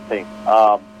concern on this team.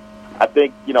 I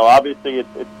think obviously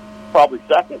it's probably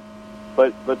second.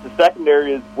 But the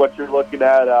secondary is what you're looking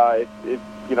at if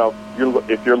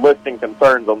you're listing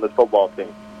concerns on this football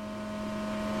team.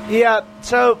 Yeah,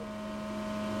 so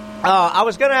I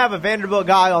was going to have a Vanderbilt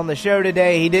guy on the show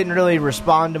today. He didn't really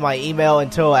respond to my email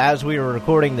until as we were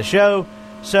recording the show.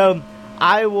 So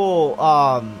I will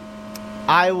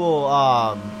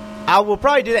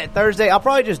probably do that Thursday. I'll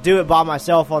probably just do it by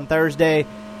myself on Thursday,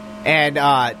 and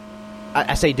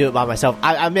I say do it by myself.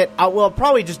 I meant I will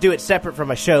probably just do it separate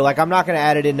from a show. Like, I'm not going to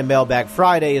add it into Mailbag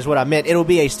Friday is what I meant. It'll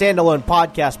be a standalone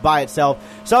podcast by itself.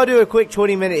 So I'll do a quick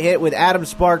 20-minute hit with Adam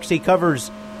Sparks. He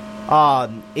covers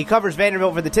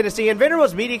Vanderbilt for the Tennessee, and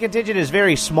Vanderbilt's media contingent is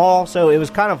very small, so it was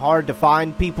kind of hard to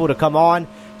find people to come on.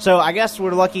 So I guess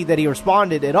we're lucky that he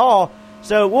responded at all.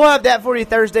 So we'll have that for you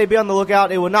Thursday. Be on the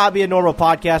lookout. It will not be a normal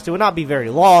podcast. It will not be very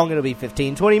long. It'll be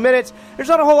 15, 20 minutes. There's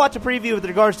not a whole lot to preview with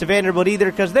regards to Vanderbilt either,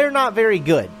 because they're not very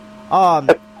good.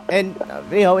 And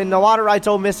in a lot of rights,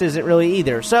 Ole Miss isn't really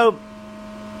either. So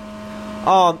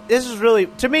this is really,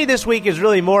 to me, this week is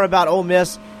really more about Ole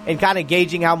Miss and kind of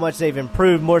gauging how much they've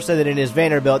improved more so than it is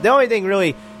Vanderbilt. The only thing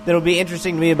really that will be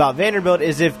interesting to me about Vanderbilt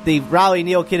is if the Riley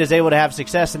Neal kid is able to have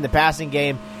success in the passing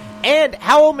game, and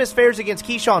how Ole Miss fares against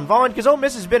Keyshawn Vaughn, because Ole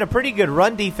Miss has been a pretty good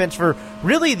run defense for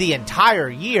really the entire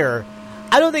year.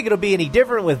 I don't think it'll be any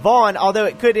different with Vaughn, although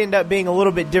it could end up being a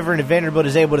little bit different if Vanderbilt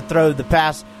is able to throw the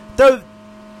pass,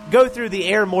 go through the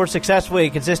air more successfully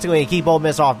and consistently and keep Ole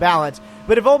Miss off balance.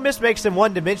 But if Ole Miss makes them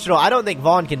one-dimensional, I don't think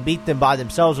Vaughn can beat them by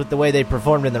themselves with the way they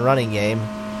performed in the running game.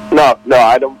 No,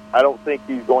 I don't think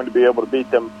he's going to be able to beat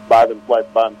them by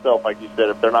himself, like you said,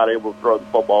 if they're not able to throw the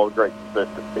football with great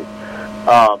consistency.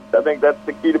 I think that's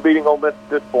the key to beating Ole Miss at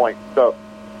this point. So,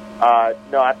 I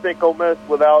think Ole Miss,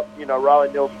 without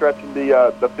Riley Neal stretching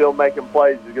the field making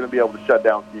plays, is going to be able to shut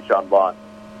down Keyshawn Vaughn.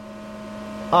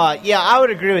 Yeah, I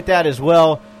would agree with that as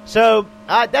well. So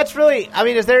that's really,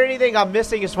 is there anything I'm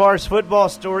missing as far as football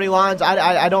storylines?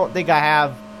 I don't think I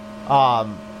have.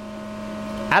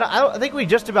 I think we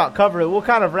just about covered it. We'll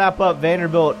kind of wrap up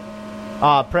Vanderbilt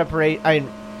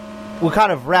we'll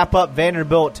kind of wrap up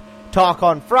Vanderbilt talk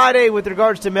on Friday with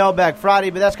regards to Mailbag Friday,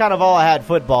 but that's kind of all I had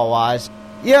football-wise.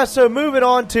 Yeah, so moving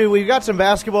on to, we've got some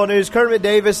basketball news. Kermit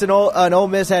Davis and Ole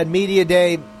Miss had media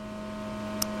day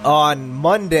on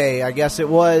Monday, I guess it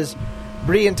was.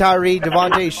 Breein Tyree,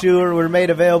 Devontae Shuler were made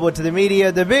available to the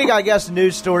media. The big,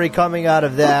 news story coming out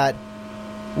of that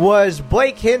was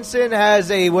Blake Hinson has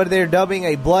what they're dubbing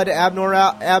a blood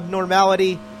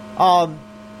abnormality.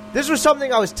 This was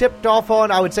something I was tipped off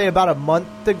on, I would say, about a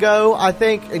month ago, I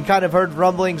think, and kind of heard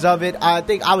rumblings of it. I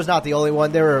think I was not the only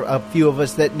one. There were a few of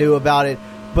us that knew about it.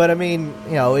 But,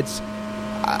 it's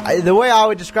the way I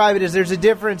would describe it is there's a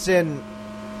difference in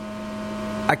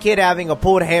a kid having a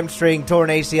pulled hamstring, torn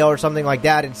ACL, or something like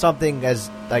that, and something as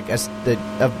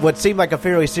what seemed like a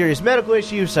fairly serious medical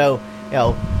issue. So,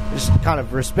 just kind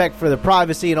of respect for the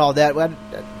privacy and all that.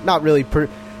 Not really,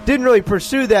 didn't really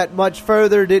pursue that much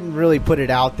further. Didn't really put it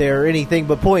out there or anything.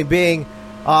 But point being,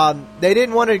 they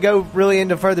didn't want to go really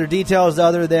into further details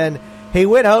other than he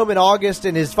went home in August,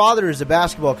 and his father is a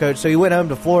basketball coach, so he went home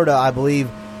to Florida, I believe,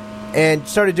 and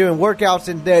started doing workouts,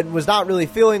 and then was not really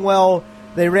feeling well.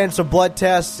 They ran some blood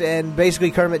tests, and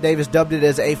basically Kermit Davis dubbed it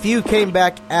as a few came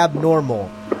back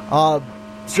abnormal.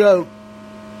 So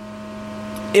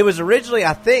it was originally,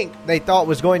 I think, they thought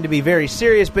was going to be very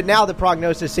serious, but now the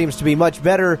prognosis seems to be much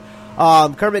better.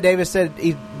 Kermit Davis said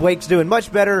Wake's doing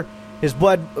much better. His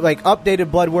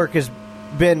updated blood work has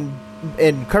been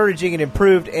encouraging and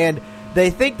improved, and they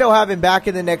think they'll have him back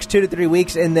in the next 2 to 3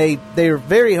 weeks, and they're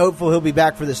very hopeful he'll be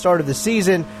back for the start of the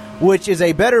season, which is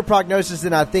a better prognosis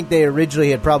than I think they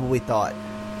originally had probably thought.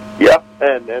 Yeah,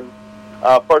 and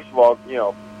first of all,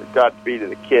 Godspeed to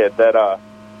the kid.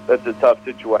 That's a tough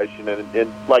situation,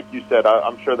 and like you said,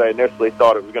 I'm sure they initially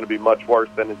thought it was going to be much worse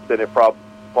than it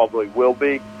probably will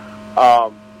be.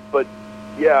 But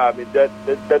yeah, I mean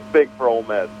that's big for Ole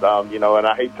Miss. And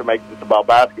I hate to make this about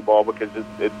basketball because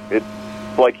it's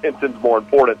Blake Hinson's more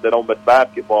important than Ole Miss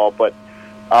basketball. But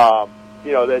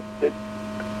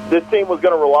this team was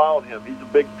going to rely on him.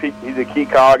 He's a key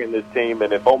cog in this team,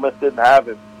 and if Ole Miss didn't have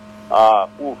him,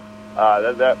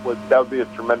 that would be a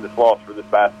tremendous loss for this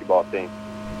basketball team.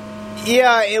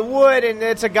 Yeah, it would, and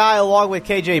it's a guy along with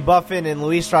KJ Buffin and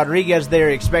Luis Rodriguez they're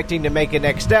expecting to make a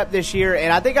next step this year.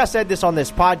 And I think I said this on this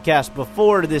podcast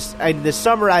before. This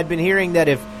summer I'd been hearing that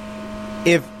if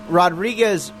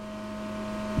Rodriguez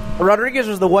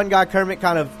was the one guy Kermit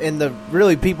kind of, and the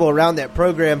really people around that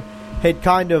program had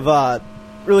kind of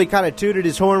really kind of tooted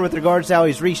his horn with regards to how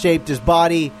he's reshaped his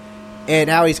body and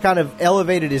how he's kind of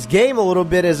elevated his game a little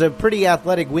bit as a pretty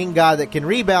athletic wing guy that can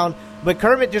rebound. But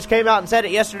Kermit just came out and said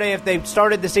it yesterday. If they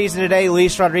started the season today,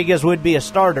 Luis Rodriguez would be a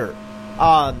starter.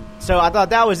 So I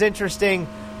thought that was interesting.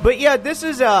 But, yeah, this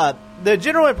is the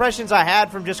general impressions I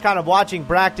had from just kind of watching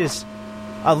practice,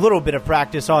 a little bit of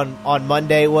practice on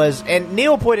Monday was, and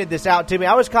Neil pointed this out to me,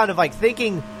 I was kind of like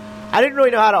thinking, I didn't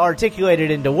really know how to articulate it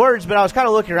into words, but I was kind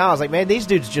of looking around. I was like, man, these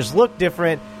dudes just look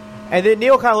different. And then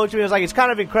Neil kind of looked at me and was like, it's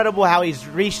kind of incredible how he's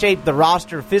reshaped the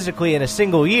roster physically in a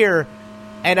single year.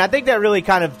 And I think that really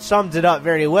kind of sums it up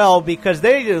very well because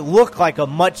they look like a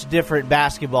much different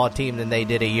basketball team than they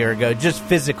did a year ago, just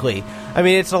physically. I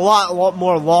mean, it's a lot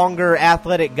more longer,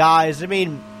 athletic guys. I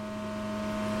mean,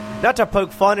 not to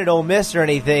poke fun at Ole Miss or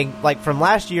anything like from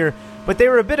last year, but they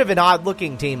were a bit of an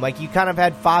odd-looking team. Like, you kind of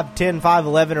had 5'10",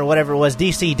 5'11", or whatever it was,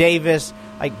 DC Davis,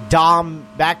 like Dom,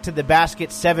 back to the basket,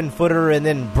 7-footer, and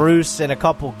then Bruce and a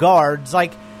couple guards.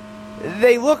 Like,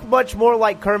 they look much more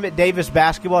like Kermit Davis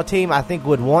basketball team I think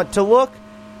would want to look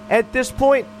at this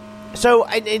point. So,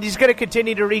 and he's going to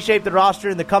continue to reshape the roster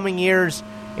in the coming years.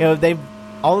 They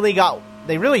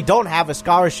really don't have a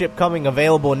scholarship coming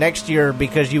available next year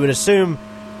because you would assume,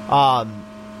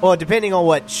 depending on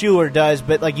what Schuler does,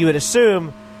 but like you would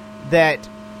assume that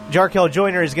Jarkel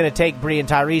Joyner is going to take Bree and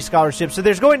Tyree scholarships. So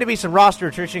there's going to be some roster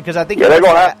attrition because I think they're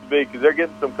going to have to be because they're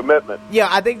getting some commitment. Yeah,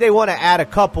 I think they want to add a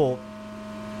couple.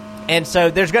 And so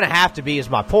there's going to have to be, is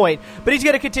my point. But he's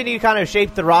going to continue to kind of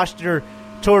shape the roster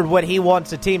toward what he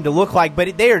wants the team to look like.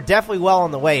 But they are definitely well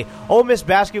on the way. Ole Miss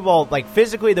basketball, like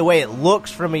physically the way it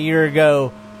looks from a year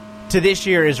ago to this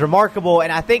year is remarkable.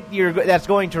 And I think that's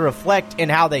going to reflect in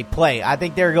how they play. I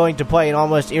think they're going to play an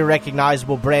almost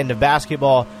irrecognizable brand of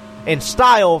basketball and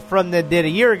style from than did a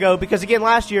year ago. Because, again,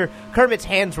 last year, Kermit's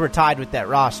hands were tied with that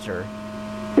roster.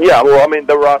 Yeah, well, I mean,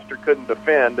 the roster couldn't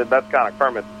defend, and that's kind of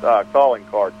Kermit's calling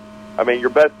card. I mean, your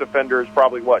best defender is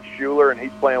probably, Schuler, and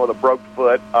he's playing with a broke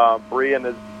foot. Brian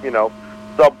is,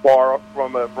 subpar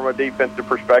from a defensive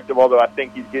perspective, although I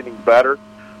think he's getting better.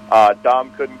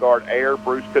 Dom couldn't guard air.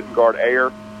 Bruce couldn't guard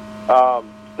air.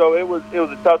 So it was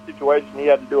a tough situation. He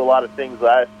had to do a lot of things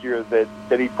last year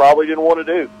that he probably didn't want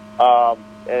to do,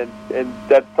 and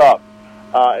that's tough.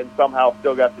 And somehow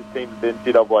still got this team to the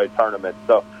NCAA tournament.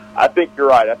 So I think you're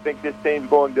right. I think this team's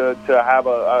going to have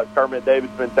a Kermit Davis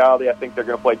mentality. I think they're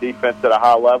going to play defense at a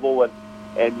high level and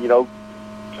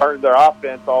turn their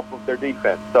offense off of their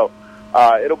defense. So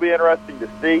it'll be interesting to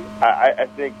see. I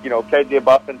think, KJ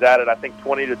Buffin's added, I think,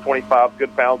 20 to 25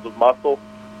 good pounds of muscle.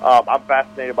 I'm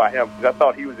fascinated by him because I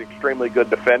thought he was an extremely good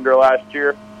defender last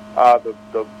year.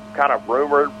 The kind of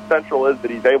rumor central is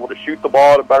that he's able to shoot the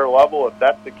ball at a better level. If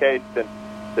that's the case, then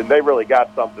they really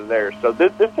got something there. So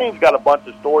this team's got a bunch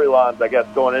of storylines, I guess,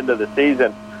 going into the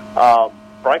season,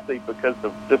 frankly, because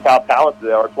of just how talented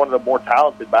they are. It's one of the more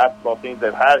talented basketball teams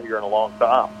they've had here in a long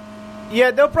time.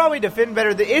 Yeah, they'll probably defend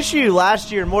better. The issue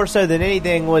last year, more so than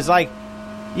anything, was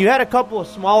you had a couple of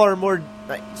smaller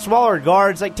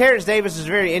guards. Like Terrence Davis is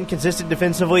very inconsistent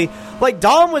defensively.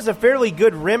 Dom was a fairly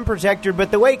good rim protector,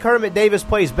 but the way Kermit Davis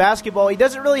plays basketball, he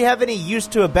doesn't really have any use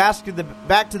to a back to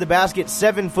the basket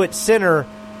 7-foot center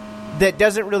that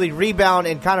doesn't really rebound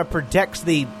and kind of protects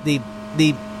the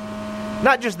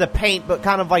not just the paint, but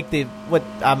kind of like what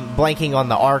I'm blanking on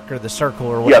the arc or the circle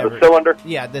or whatever. Yeah, the cylinder.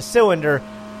 Yeah, the cylinder.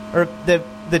 or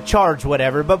the charge,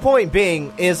 whatever. But point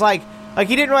being is like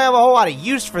he didn't really have a whole lot of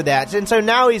use for that, and so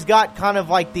now he's got kind of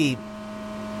like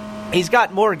he's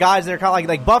got more guys that are kind of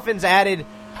like Buffin's added.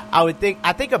 I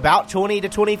think about 20 to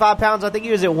 25 pounds. I think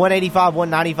he was at 185,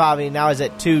 195, and now he's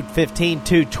at 215,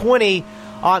 220.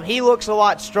 He looks a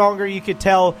lot stronger. You could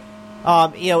tell.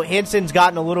 Henson's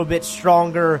gotten a little bit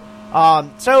stronger.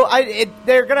 So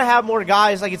they're going to have more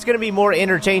guys. Like, it's going to be more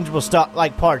interchangeable stuff,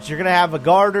 like parts. You're going to have a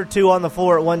guard or two on the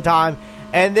floor at one time,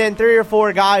 and then 3 or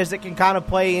 4 guys that can kind of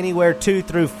play anywhere 2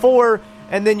 through 4.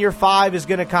 And then your 5 is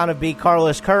going to kind of be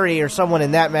Carlos Curry or someone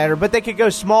in that matter. But they could go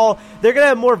small. They're going to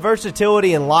have more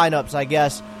versatility in lineups, I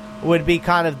guess, would be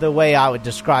kind of the way I would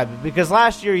describe it. Because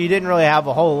last year you didn't really have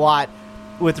a whole lot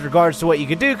with regards to what you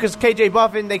could do. Because KJ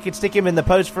Buffin, they could stick him in the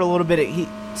post for a little bit at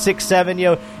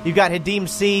 6'7". You've got Hadim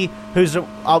C, who's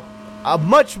a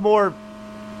much more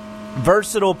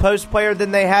versatile post player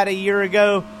than they had a year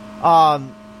ago.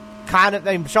 Sean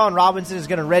Robinson is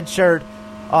going to redshirt.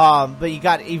 But you've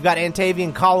got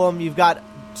Antavian Collum, you've got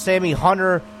Sammy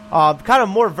Hunter, kind of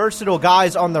more versatile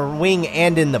guys on the wing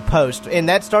and in the post. And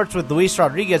that starts with Luis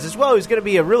Rodriguez as well, who's going to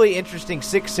be a really interesting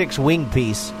 6'6" wing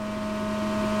piece.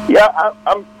 Yeah,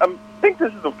 I think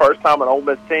this is the first time an Ole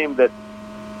Miss team that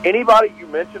anybody you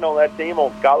mention on that team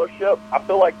on scholarship, I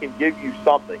feel like can give you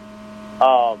something.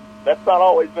 That's not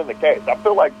always been the case. I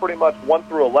feel like pretty much 1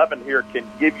 through 11 here can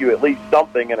give you at least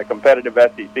something in a competitive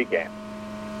SEC game.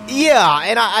 Yeah,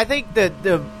 and I think that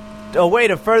a way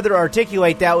to further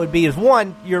articulate that would be is,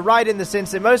 one, you're right in the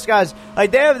sense that most guys,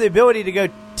 like, they have the ability to go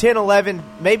 10, 11,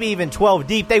 maybe even 12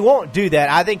 deep. They won't do that.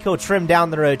 I think he'll trim down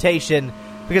the rotation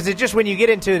because it's just when you get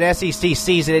into an SEC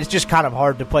season, it's just kind of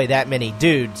hard to play that many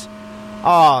dudes.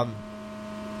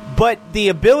 But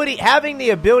having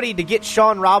the ability to get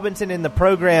Sean Robinson in the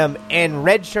program and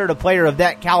redshirt a player of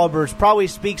that caliber probably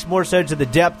speaks more so to the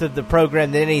depth of the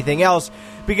program than anything else.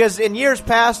 Because in years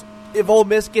past, if Ole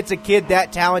Miss gets a kid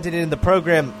that talented in the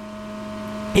program,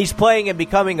 he's playing and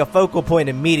becoming a focal point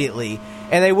immediately,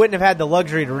 and they wouldn't have had the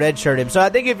luxury to redshirt him. So I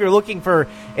think if you're looking for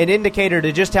an indicator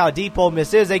to just how deep Ole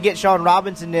Miss is, they get Sean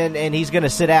Robinson in, and he's going to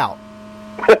sit out.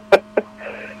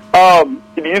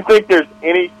 Do you think there's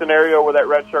any scenario where that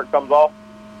red shirt comes off?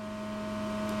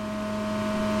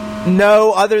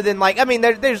 No, other than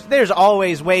there's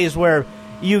always ways where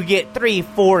you get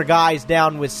 3-4 guys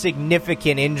down with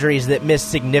significant injuries that miss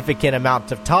significant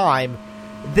amounts of time,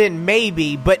 then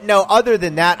maybe. But no, other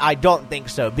than that, I don't think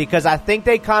so, because I think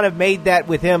they kind of made that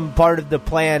with him part of the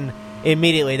plan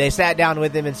immediately. They sat down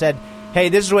with him and said, hey,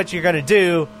 this is what you're going to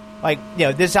do.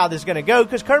 This is how this is going to go.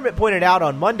 Because Kermit pointed out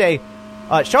on Monday,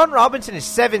 Sean Robinson is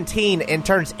 17 and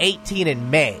turns 18 in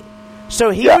May.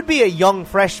 So he would be a young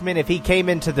freshman if he came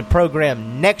into the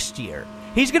program next year.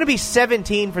 He's going to be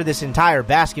 17 for this entire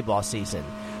basketball season.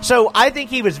 So I think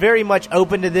he was very much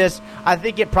open to this. I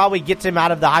think it probably gets him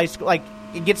out of the high school,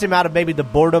 it gets him out of maybe the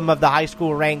boredom of the high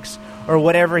school ranks or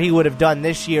whatever he would have done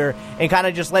this year, and kind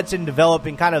of just lets him develop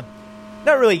and kind of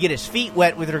not really get his feet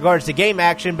wet with regards to game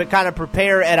action, but kind of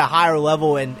prepare at a higher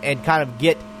level and kind of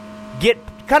get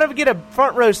a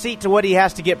front row seat to what he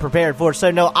has to get prepared for.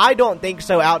 So, no, I don't think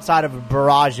so outside of a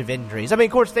barrage of injuries. I mean,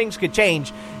 of course, things could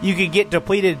change. You could get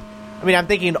depleted. I mean, I'm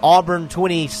thinking Auburn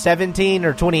 2017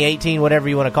 or 2018, whatever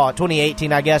you want to call it.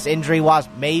 2018, I guess, injury-wise,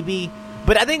 maybe.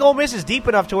 But I think Ole Miss is deep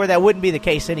enough to where that wouldn't be the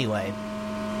case anyway.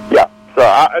 Yeah, so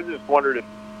I just wondered if,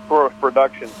 for a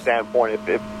production standpoint,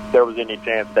 if there was any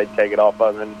chance they'd take it off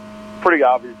of him. And pretty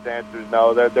obvious answer is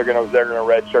no. They're going to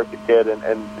redshirt the kid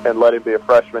and let him be a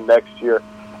freshman next year.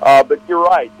 But you're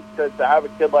right. To have a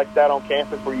kid like that on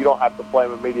campus where you don't have to play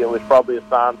him immediately is probably a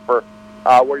sign for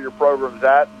where your program's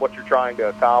at, what you're trying to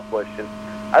accomplish. And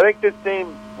I think this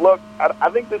team, I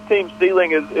think this team's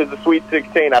ceiling is a Sweet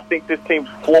 16. I think this team's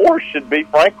floor should be,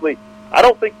 frankly, I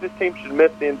don't think this team should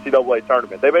miss the NCAA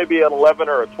tournament. They may be an 11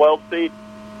 or a 12 seed,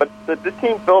 but this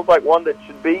team feels like one that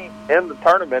should be in the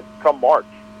tournament come March.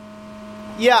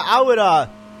 Yeah,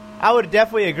 I would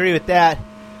definitely agree with that.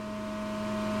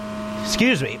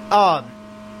 Excuse me.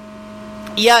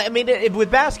 Yeah, I mean,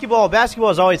 with basketball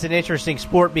is always an interesting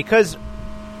sport because,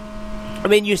 I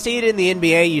mean, you see it in the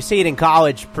NBA, you see it in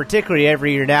college, particularly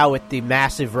every year now with the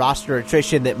massive roster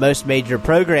attrition that most major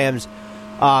programs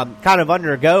kind of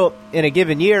undergo in a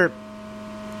given year.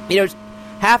 You know,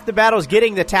 half the battle is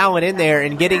getting the talent in there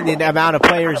and getting the amount of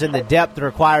players and the depth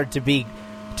required to be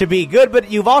good,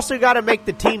 but you've also got to make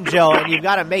the team gel and you've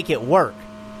got to make it work.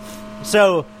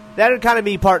 So that would kind of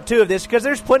be part two of this, because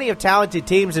there's plenty of talented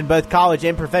teams in both college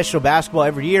and professional basketball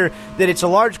every year, that it's a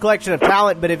large collection of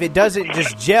talent, but if it doesn't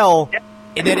just gel,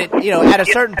 then it, at a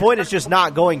certain point it's just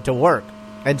not going to work.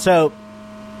 And so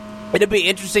it'll be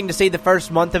interesting to see the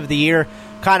first month of the year,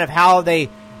 kind of how they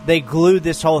glue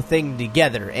this whole thing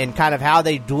together and kind of how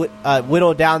they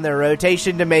whittle down their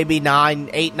rotation to maybe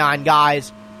 8, 9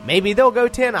 guys. Maybe they'll go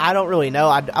 10. I don't really know.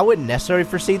 I wouldn't necessarily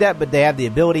foresee that, but they have the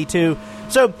ability to.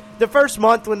 So the first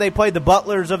month when they play the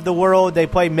Butlers of the world, they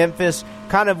play Memphis,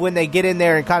 kind of when they get in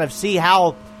there and kind of see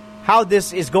how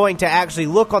this is going to actually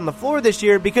look on the floor this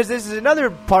year, because this is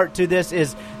another part to this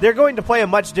is they're going to play a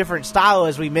much different style,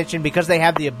 as we mentioned, because they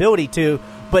have the ability to,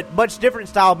 but much different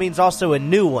style means also a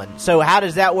new one. So how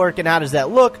does that work and how does that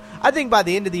look? I think by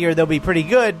the end of the year they'll be pretty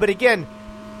good, but again,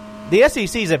 the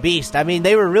SEC is a beast. I mean,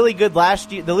 they were really good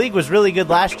last year. The league was really good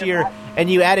last year, and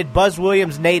you added Buzz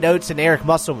Williams, Nate Oates, and Eric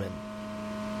Musselman.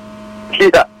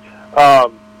 Yeah.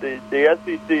 The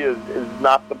SEC is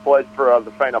not the place for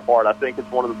the faint of heart. I think it's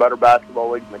one of the better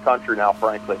basketball leagues in the country now,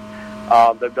 frankly.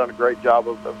 They've done a great job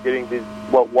of getting these,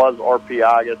 what was RPI,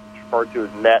 I guess it's referred to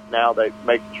as net now. They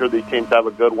make sure these teams have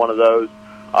a good one of those,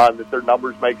 that their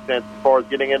numbers make sense as far as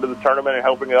getting into the tournament and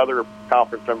helping other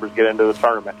conference members get into the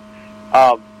tournament.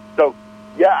 So,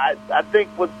 yeah, I think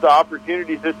with the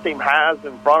opportunities this team has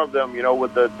in front of them,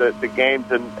 with the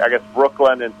games in, I guess,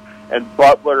 Brooklyn and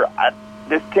Butler,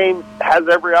 this team has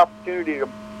every opportunity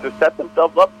to set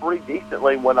themselves up pretty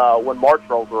decently when March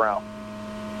rolls around.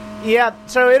 Yeah,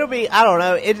 so it'll be, I don't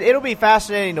know, it'll be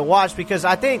fascinating to watch, because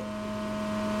I think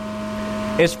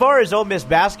as far as Ole Miss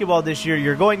basketball this year,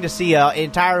 you're going to see You're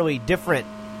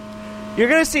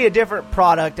going to see a different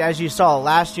product as you saw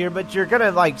last year, but you're going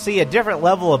to see a different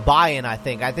level of buy-in, I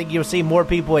think. I think you'll see more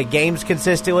people at games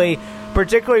consistently,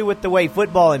 particularly with the way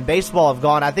football and baseball have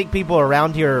gone. I think people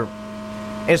around here,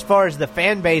 as far as the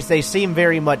fan base, they seem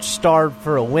very much starved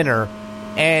for a winner.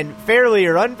 And fairly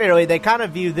or unfairly, they kind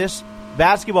of view this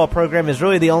basketball program as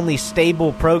really the only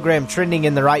stable program trending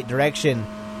in the right direction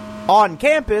on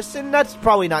campus. And that's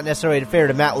probably not necessarily fair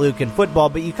to Matt Luke in football,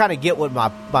 but you kind of get what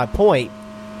my point.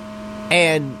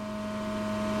 And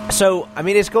so, I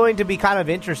mean, it's going to be kind of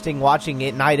interesting watching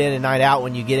it night in and night out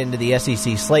when you get into the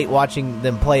SEC slate, watching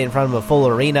them play in front of a full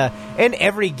arena, and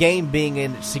every game being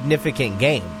a significant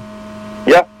game.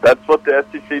 Yeah, that's what the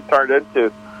SEC turned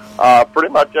into. Pretty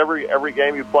much every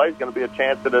game you play is going to be a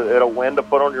chance at a win to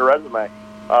put on your resume,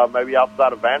 maybe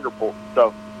outside of Vanderbilt.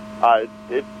 So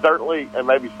it's certainly, and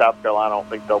maybe South Carolina, I don't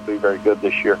think they'll be very good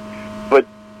this year. But,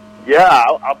 yeah,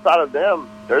 outside of them,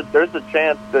 there's a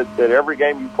chance that every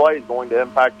game you play is going to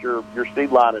impact your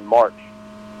seed line in March.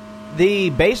 The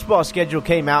baseball schedule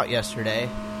came out yesterday.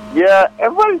 Yeah,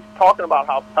 everybody's talking about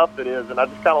how tough it is, and I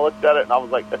just kind of looked at it and I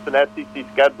was like, it's an SEC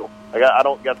schedule. I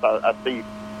don't guess I see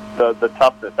the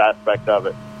toughness aspect of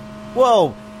it.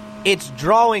 Well, it's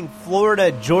drawing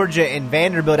Florida, Georgia, and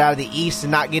Vanderbilt out of the East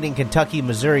and not getting Kentucky,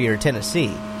 Missouri, or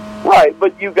Tennessee. Right,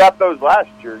 but you got those last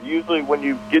year. Usually when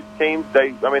you get teams,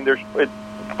 it's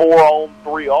 4 on,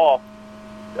 3 off.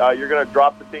 You're going to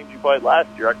drop the teams you played last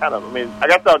year. I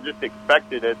guess I just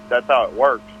expected it. That's how it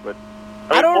works. But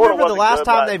I don't remember the last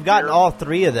time they've gotten all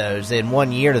 3 of those in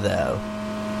 1 year, though.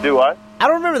 Do what? I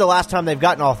don't remember the last time they've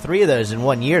gotten all 3 of those in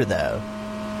 1 year, though.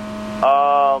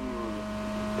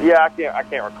 Yeah, I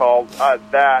can't recall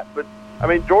that. But I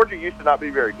mean, Georgia used to not be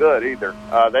very good either.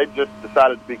 They just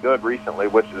decided to be good recently,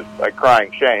 which is a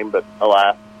crying shame. But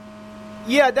alas.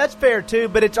 Yeah, that's fair, too,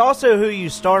 but it's also who you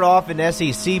start off in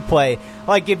SEC play.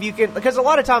 Like, if you can, because a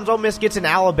lot of times Ole Miss gets an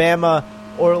Alabama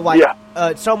or,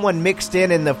 someone mixed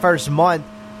in the first month.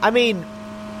 I mean,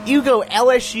 you go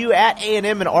LSU at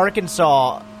A&M and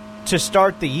Arkansas to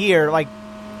start the year,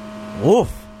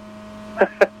 woof.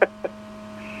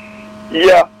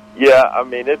 Yeah, I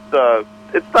mean,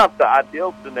 it's not the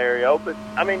ideal scenario, but,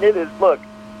 I mean, it is. Look,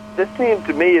 this team,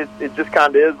 to me, it just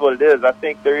kind of is what it is. I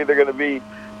think they're either going to be,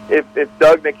 if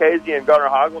Doug Nikhazy and Gunnar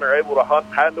Hoglund are able to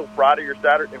handle Friday and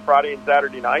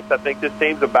Saturday nights, I think this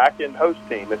team's a back-end host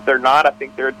team. If they're not, I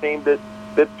think they're a team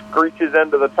that screeches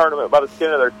into the tournament by the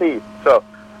skin of their teeth. So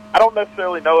I don't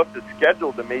necessarily know if the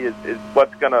schedule, to me, is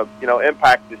what's going to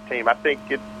impact this team. I think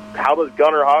it's how does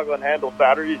Gunnar Hoglund handle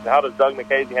Saturdays and how does Doug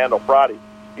Nikhazy handle Fridays.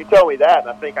 You tell me that, and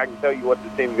I think I can tell you what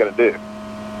this team's going to do.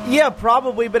 Yeah,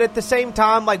 probably, but at the same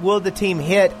time, will the team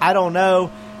hit? I don't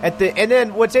know. And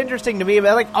then what's interesting to me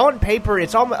about on paper,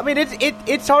 it's almost, I mean,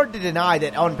 it's hard to deny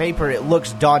that on paper it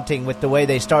looks daunting with the way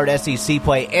they start SEC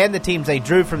play and the teams they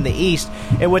drew from the East.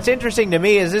 And what's interesting to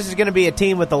me is this is going to be a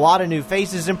team with a lot of new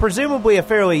faces and presumably a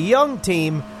fairly young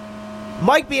team.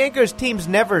 Mike Bianco's teams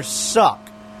never suck.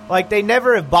 They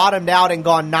never have bottomed out and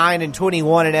gone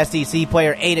 9-21 in SEC play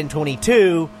or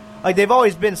 8-22. They've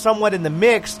always been somewhat in the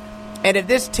mix. And if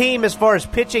this team, as far as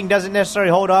pitching, doesn't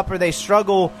necessarily hold up or they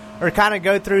struggle or kind of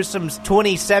go through some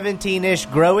 2017-ish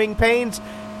growing pains,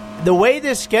 the way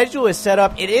this schedule is set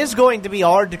up, it is going to be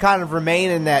hard to kind of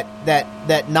remain in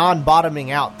that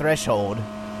non-bottoming out threshold.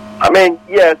 I mean,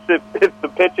 yes, if the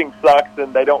pitching sucks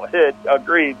and they don't hit,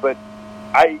 agreed. But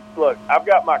I've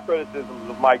got my criticisms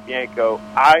of Mike Yanko.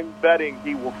 I'm betting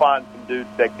he will find some dudes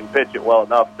that can pitch it well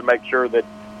enough to make sure that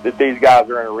these guys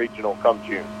are in a regional come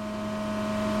June.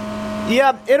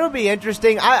 Yeah, it'll be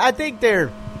interesting. I think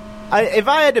if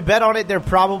I had to bet on it, they're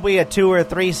probably a 2 or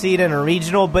 3 seed in a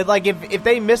regional. But like if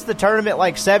they miss the tournament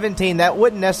like 17, that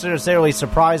wouldn't necessarily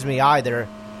surprise me either.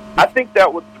 I think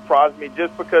that would surprise me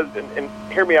just because, and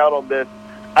hear me out on this,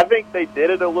 I think they did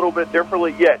it a little bit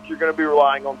differently. Yes, you're going to be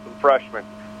relying on some freshmen.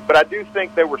 But I do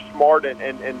think they were smart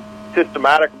and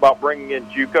systematic about bringing in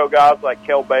JUCO guys like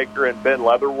Kel Baker and Ben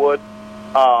Leatherwood,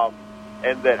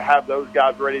 and that have those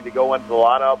guys ready to go into the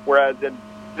lineup, whereas in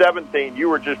 17, you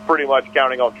were just pretty much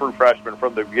counting on true freshmen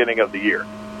from the beginning of the year.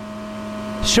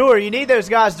 Sure, you need those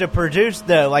guys to produce,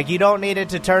 though. Like, you don't need it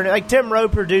to turn it. Like, Tim Rowe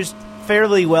produced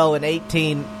fairly well in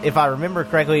 18, if I remember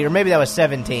correctly, or maybe that was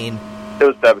 17. It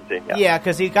was 17, yeah. Yeah,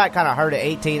 because he got kind of hurt at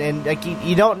 18, and like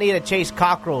you don't need a Chase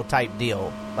Cockrell type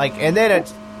deal. Like, and then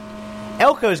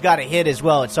Elko's got to hit as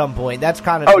well at some point. That's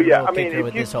kind of the real kicker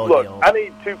with this whole deal. I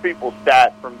need 2 people's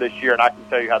stats from this year, and I can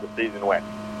tell you how the season went.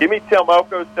 Give me Tim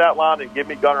Elko's stat line and give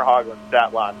me Gunnar Hoglund's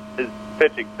stat line, his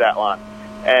pitching stat line.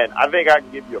 And I think I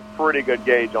can give you a pretty good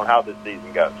gauge on how this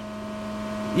season goes.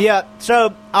 Yeah,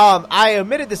 so I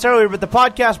omitted this earlier, but the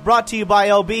podcast brought to you by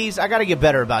LB's. I got to get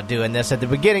better about doing this. At the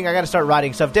beginning, I got to start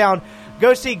writing stuff down.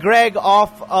 Go see Greg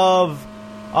off of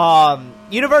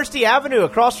University Avenue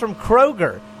across from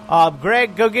Kroger.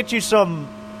 Greg, go get you some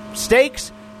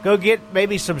steaks. Go get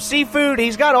maybe some seafood.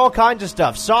 He's got all kinds of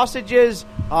stuff. Sausages.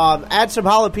 Add some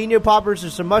jalapeno poppers or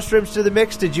some mushrooms to the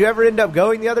mix. Did you ever end up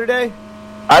going the other day?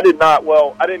 I did not.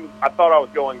 Well, I didn't. I thought I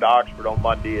was going to Oxford on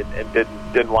Monday and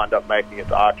didn't wind up making it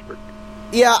to Oxford.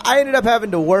 Yeah, I ended up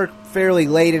having to work fairly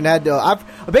late and had to.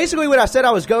 Basically, when I said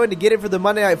I was going to get it for the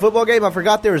Monday Night Football game, I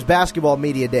forgot there was basketball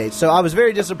media day. So I was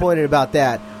very disappointed about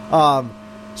that.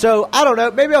 So I don't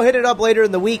know. Maybe I'll hit it up later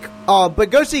in the week. But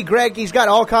go see Greg. He's got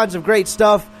all kinds of great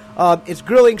stuff. It's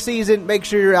grilling season. Make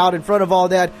sure you're out in front of all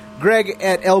that. Greg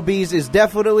at LB's is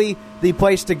definitely the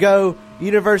place to go.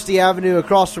 University Avenue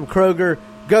across from Kroger.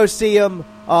 Go see him.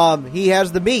 He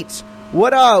has the meats.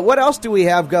 What else do we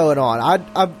have going on?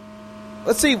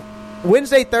 Let's see.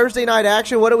 Wednesday, Thursday night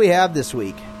action. What do we have this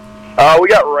week? We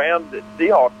got Rams at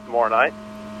Seahawks tomorrow night.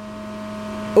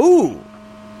 Ooh.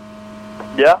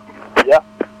 Yeah.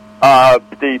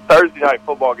 The Thursday night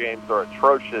football games are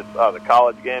atrocious. The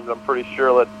college games, I'm pretty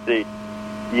sure. Let's see.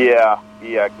 Yeah,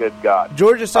 good God.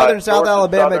 Georgia Southern, South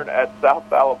Alabama. Southern at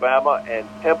South Alabama, and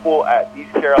Temple at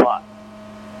East Carolina.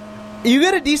 You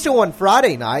get a decent one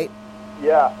Friday night.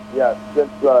 Yeah.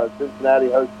 Since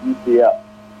Cincinnati hosts UCF.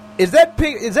 Is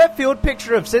that field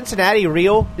picture of Cincinnati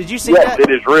real? Did you see Yes, that?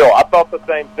 it is real. I thought the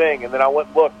same thing, and then I went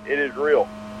and looked. It is real.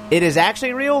 It is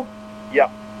actually real?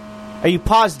 Yep. Are you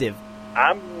positive?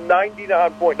 I'm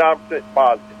 99.9%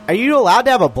 positive. Are you allowed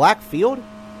to have a black field?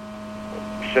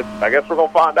 Shit, I guess we're going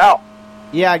to find out.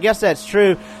 Yeah, I guess that's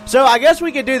true. So I guess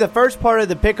we could do the first part of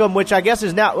the pick'em, which I guess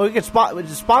is now which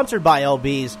is sponsored by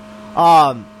LB's.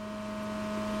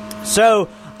 So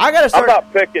I got to start. I'm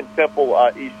not picking Temple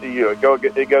ECU. It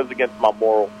goes against my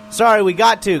moral. Sorry, we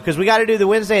got to because we got to do the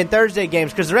Wednesday and Thursday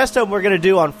games because the rest of them we're going to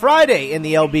do on Friday in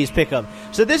the LB's pick'em.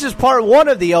 So this is part 1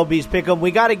 of the LB's pick'em.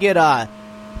 We got to get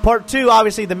part 2,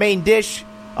 obviously the main dish.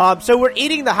 So we're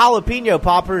eating the jalapeno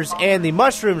poppers and the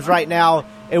mushrooms right now,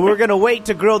 and we're going to wait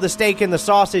to grill the steak and the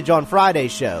sausage on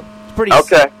Friday's show. It's pretty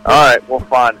okay. All right. Well,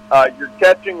 fine. You're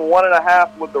catching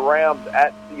 1.5 with the Rams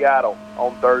at Seattle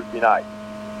on Thursday night.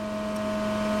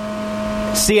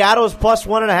 Seattle's plus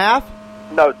 1.5?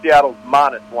 No, Seattle's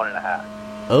minus 1.5.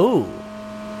 Oh.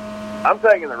 I'm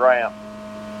taking the Rams.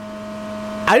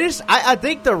 I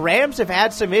think the Rams have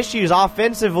had some issues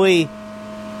offensively.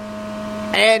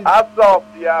 And I saw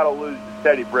Seattle lose to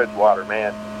Teddy Bridgewater,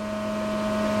 man.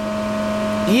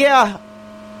 Yeah.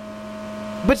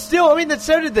 But still, I mean,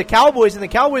 so did the Cowboys, and the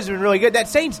Cowboys have been really good. That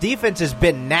Saints defense has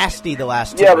been nasty the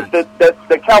last 2 weeks. Yeah, but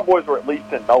the Cowboys were at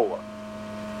least in NOLA.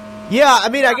 Yeah, I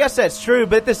mean, I guess that's true.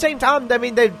 But at the same time, I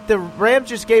mean, the Rams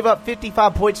just gave up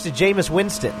 55 points to Jameis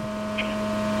Winston.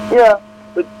 Yeah,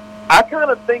 but I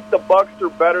kind of think the Bucs are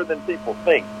better than people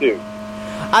think, too.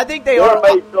 I think they are.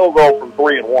 They made field goal from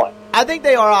 3-1. I think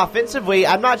they are offensively.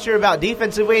 I'm not sure about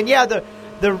defensively. And, yeah,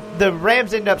 the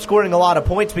Rams ended up scoring a lot of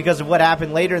points because of what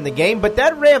happened later in the game. But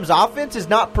that Rams offense has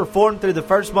not performed through the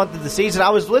first month of the season. I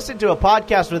was listening to a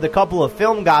podcast with a couple of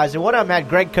film guys, and one of them had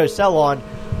Greg Cosell on.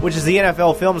 which is the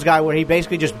NFL Films guy, where he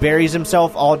basically just buries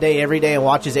himself all day, every day, and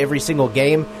watches every single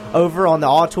game over on the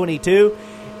All-22.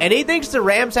 And he thinks the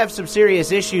Rams have some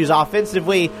serious issues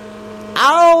offensively.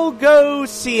 I'll go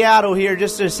Seattle here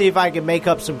just to see if I can make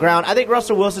up some ground. I think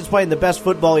Russell Wilson's playing the best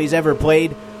football he's ever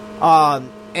played.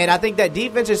 And I think that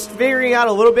defense is figuring out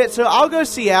a little bit. So I'll go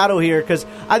Seattle here because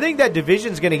I think that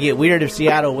division's going to get weird if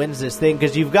Seattle wins this thing.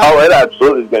 Because you've got it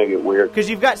absolutely is going to get weird. Because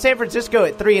you've got San Francisco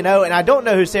at 3-0, and I don't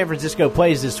know who San Francisco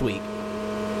plays this week.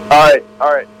 All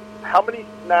right. How many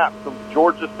snaps of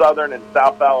Georgia Southern and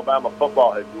South Alabama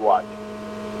football have you watched?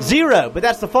 0, but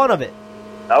that's the fun of it.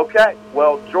 Okay.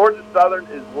 Well, Georgia Southern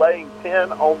is laying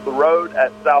 10 on the road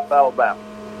at South Alabama.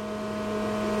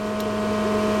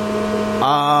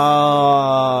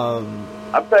 I'm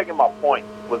taking my point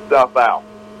with South Al.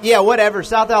 Yeah, whatever.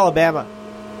 South Alabama.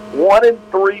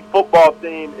 1-3 football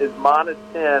team is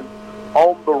 -10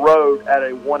 on the road at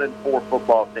a 1-4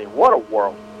 football team. What a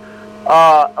world.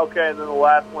 Okay, and then the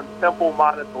last one, Temple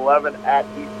 -11 at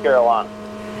East Carolina.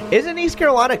 Isn't East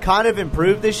Carolina kind of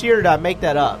improved this year, or did I make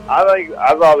that up? I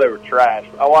thought they were trash.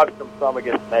 I watched them some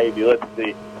against Navy. Let's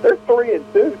see. They're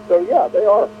 3-2, so yeah, they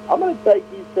are. I'm going to take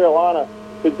East Carolina.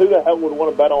 Because who the hell would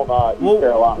want to bet on East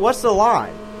Carolina? What's the line?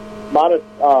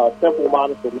 Temple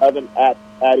 -11 at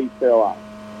East Carolina.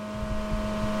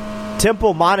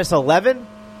 Temple -11?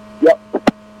 Yep.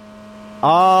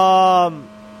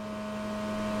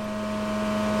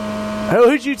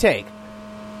 Who'd you take?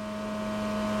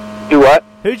 Do what?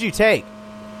 Who'd you take?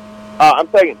 I'm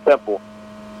taking Temple.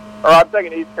 Or I'm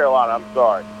taking East Carolina, I'm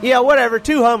sorry. Yeah, whatever.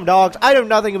 2 home dogs. I know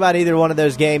nothing about either one of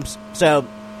those games, so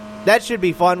that should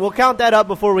be fun. We'll count that up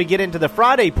before we get into the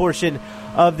Friday portion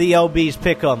of the LB's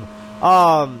Pick'em.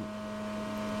 I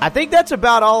think that's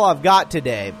about all I've got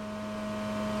today.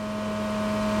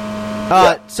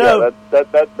 That's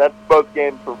both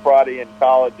games for Friday in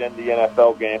college and the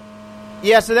NFL game.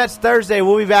 Yeah, so that's Thursday.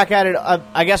 We'll be back at it.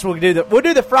 I guess we'll do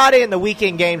the Friday and the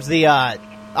weekend games.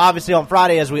 Obviously on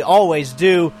Friday as we always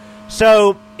do.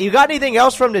 So, you got anything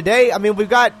else from today? I mean, we've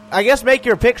got, I guess, make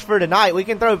your picks for tonight. We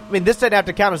can throw, this doesn't have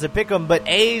to count as a pick 'em, but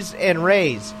A's and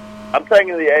Rays. I'm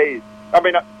taking the A's. I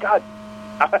mean, God,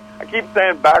 I keep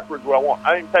saying backwards what I want.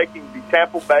 I'm taking the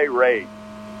Tampa Bay Rays.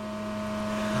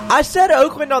 I said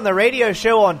Oakland on the radio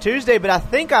show on Tuesday, but I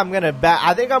think I'm going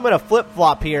to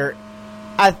flip-flop here.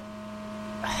 I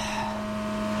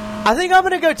think I'm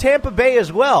going to go Tampa Bay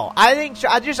as well.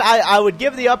 I would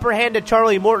give the upper hand to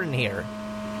Charlie Morton here.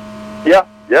 Yeah,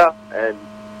 and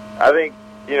I think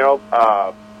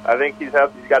I think he's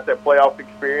got that playoff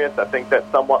experience. I think that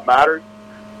somewhat matters.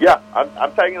 Yeah,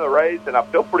 I'm taking the Rays, and I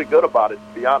feel pretty good about it,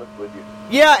 to be honest with you.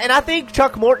 Yeah, and I think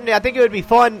Chuck Morton. I think it would be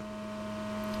fun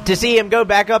to see him go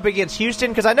back up against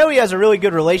Houston because I know he has a really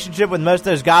good relationship with most of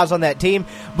those guys on that team.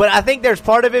 But I think there's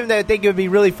part of him that I think it would be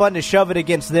really fun to shove it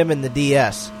against them in the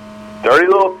DS. Dirty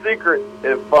little secret: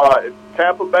 if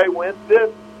Tampa Bay wins this,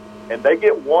 and they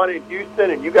get one in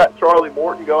Houston, and you got Charlie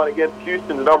Morton going against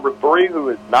Houston's number 3, who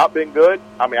has not been good.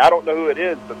 I mean, I don't know who it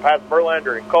is, but Pat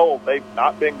Verlander and Cole, they've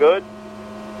not been good.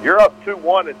 You're up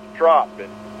 2-1 at the Trop, and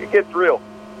it gets real.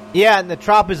 Yeah, and the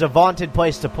Trop is a vaunted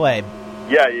place to play.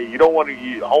 Yeah, you don't want to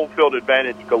use home field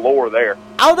advantage galore there.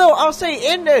 Although, I'll say,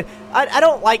 I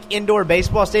don't like indoor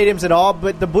baseball stadiums at all,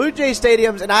 but the Blue Jays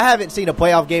stadiums, and I haven't seen a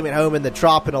playoff game at home in the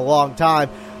Trop in a long time,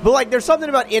 but, there's something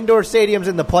about indoor stadiums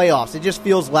in the playoffs. It just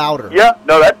feels louder. Yeah,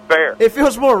 no, that's fair. It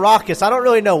feels more raucous. I don't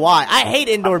really know why. I hate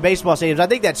indoor baseball stadiums. I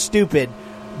think that's stupid,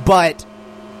 but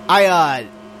I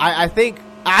think,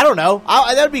 I don't know.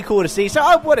 That would be cool to see. So,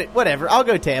 whatever. I'll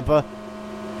go Tampa.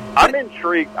 I'm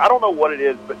intrigued. I don't know what it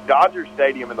is, but Dodger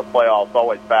Stadium in the playoffs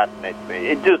always fascinates me.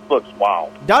 It just looks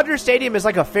wild. Dodger Stadium is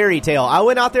like a fairy tale. I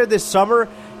went out there this summer,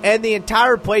 and the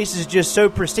entire place is just so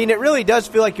pristine. It really does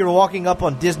feel like you're walking up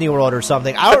on Disney World or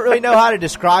something. I don't really know how to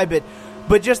describe it,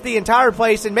 but just the entire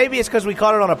place, and maybe it's because we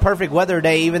caught it on a perfect weather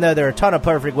day, even though there are a ton of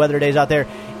perfect weather days out there.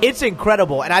 It's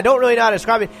incredible, and I don't really know how to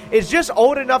describe it. It's just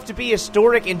old enough to be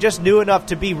historic and just new enough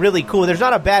to be really cool. There's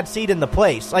not a bad seat in the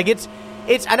place.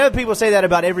 I know people say that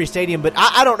about every stadium, but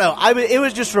I don't know. It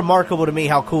was just remarkable to me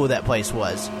how cool that place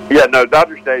was. Yeah, no,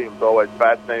 Dodger Stadium's always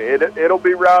fascinating. It'll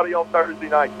be rowdy on Thursday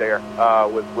night there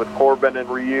with Corbin and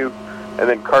Ryu, and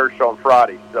then Kirsch on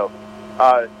Friday. So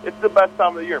it's the best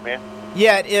time of the year, man.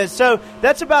 Yeah, it is. So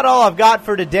that's about all I've got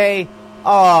for today.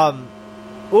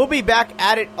 We'll be back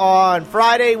at it on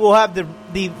Friday. We'll have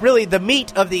the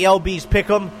meat of the LB's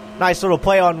Pick'em. Nice little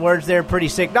play on words there, pretty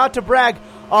sick. Not to brag.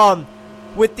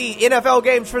 With the NFL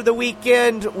games for the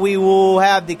weekend, we will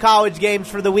have the college games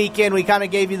for the weekend. We kind of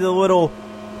gave you the little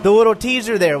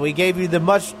teaser there. We gave you the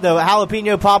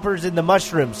jalapeno poppers and the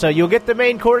mushrooms. So you'll get the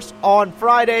main course on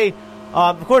Friday.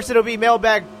 Of course, it'll be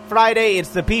Mailbag Friday. It's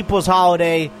the people's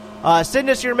holiday. Send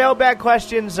us your mailbag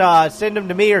questions. Send them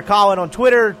to me or Colin on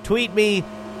Twitter. Tweet me.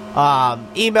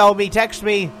 Email me. Text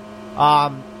me.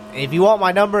 If you want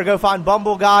my number, go find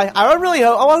Bumble Guy. I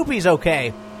hope he's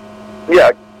okay.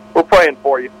 Yeah, we're praying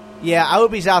for you. Yeah, I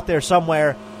hope he's out there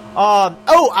somewhere.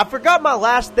 I forgot my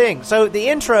last thing. So the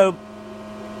intro,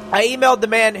 I emailed the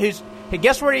man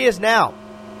guess where he is now?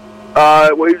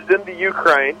 Well, he's in the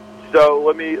Ukraine. So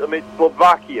let me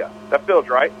Slovakia. That feels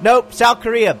right. Nope, South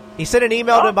Korea. He sent an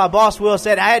email to my boss, Will,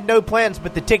 said, I had no plans,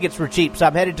 but the tickets were cheap, so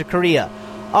I'm headed to Korea.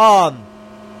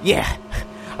 Yeah.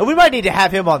 We might need to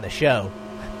have him on the show.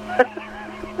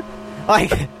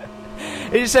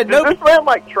 He just said, does this man,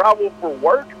 travel for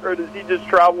work, or does he just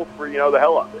travel for, the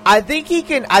hell of it? I think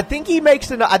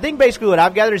basically what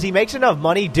I've gathered is he makes enough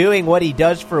money doing what he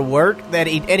does for work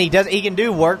he can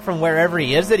do work from wherever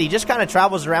he is, that he just kind of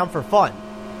travels around for fun.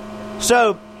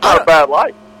 So not a bad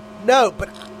life. No, but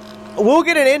we'll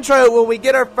get an intro when we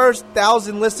get our first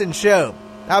 1,000 listen show.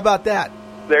 How about that?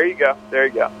 There you go.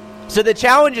 So the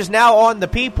challenge is now on the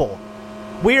people.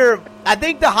 I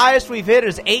think the highest we've hit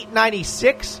is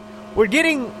 896. We're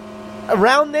getting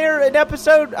around there an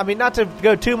episode. I mean, not to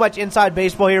go too much inside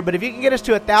baseball here, but if you can get us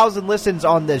to 1,000 listens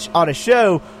on a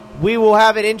show, we will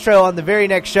have an intro on the very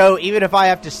next show, even if I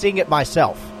have to sing it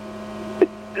myself.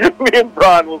 Me and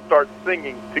Brian will start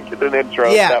singing to get an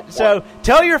intro. Yeah, so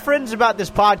tell your friends about this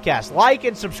podcast. Like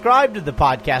and subscribe to the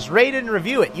podcast. Rate and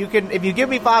review it. If you give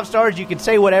me 5 stars, you can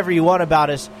say whatever you want about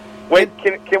us. Wait,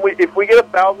 can we? If we get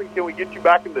 1,000, can we get you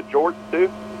back into Georgia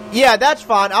too? Yeah, that's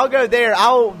fine. I'll go there.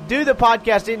 I'll do the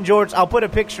podcast in Georgia. I'll put a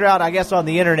picture out, I guess, on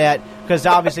the internet, because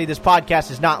obviously this podcast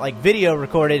is not video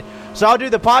recorded. So I'll do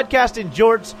the podcast in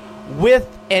Georgia with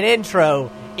an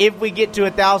intro if we get to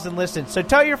 1,000 listens. So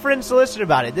tell your friends to listen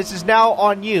about it. This is now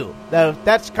on you.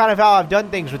 That's kind of how I've done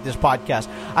things with this podcast.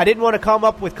 I didn't want to come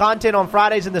up with content on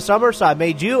Fridays in the summer, so I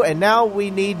made you, and now we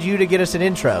need you to get us an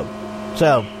intro.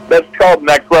 So that's called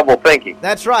next level thinking.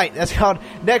 That's right. That's called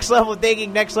next level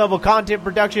thinking, next level content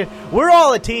production. We're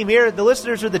all a team here. The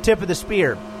listeners are the tip of the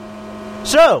spear.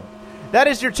 So that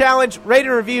is your challenge. Rate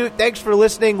and review. Thanks for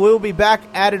listening. We'll be back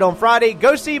at it on Friday.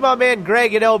 Go see my man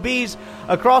Greg at LB's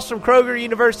across from Kroger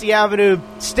University Avenue.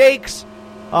 Steaks,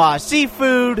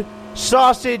 seafood,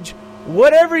 sausage,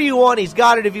 whatever you want. He's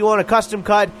got it if you want a custom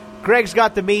cut. Greg's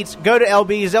got the meats. Go to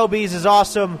LB's. LB's is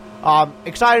awesome.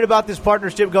 Excited about this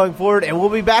partnership going forward, and we'll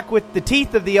be back with the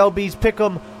teeth of the LB's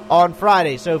Pick'em on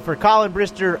Friday. So for Colin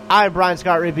Brister, I'm Brian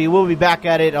Scott Rippey. We'll be back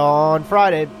at it on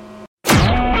Friday.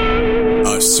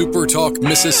 A SuperTalk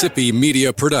Mississippi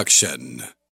media production.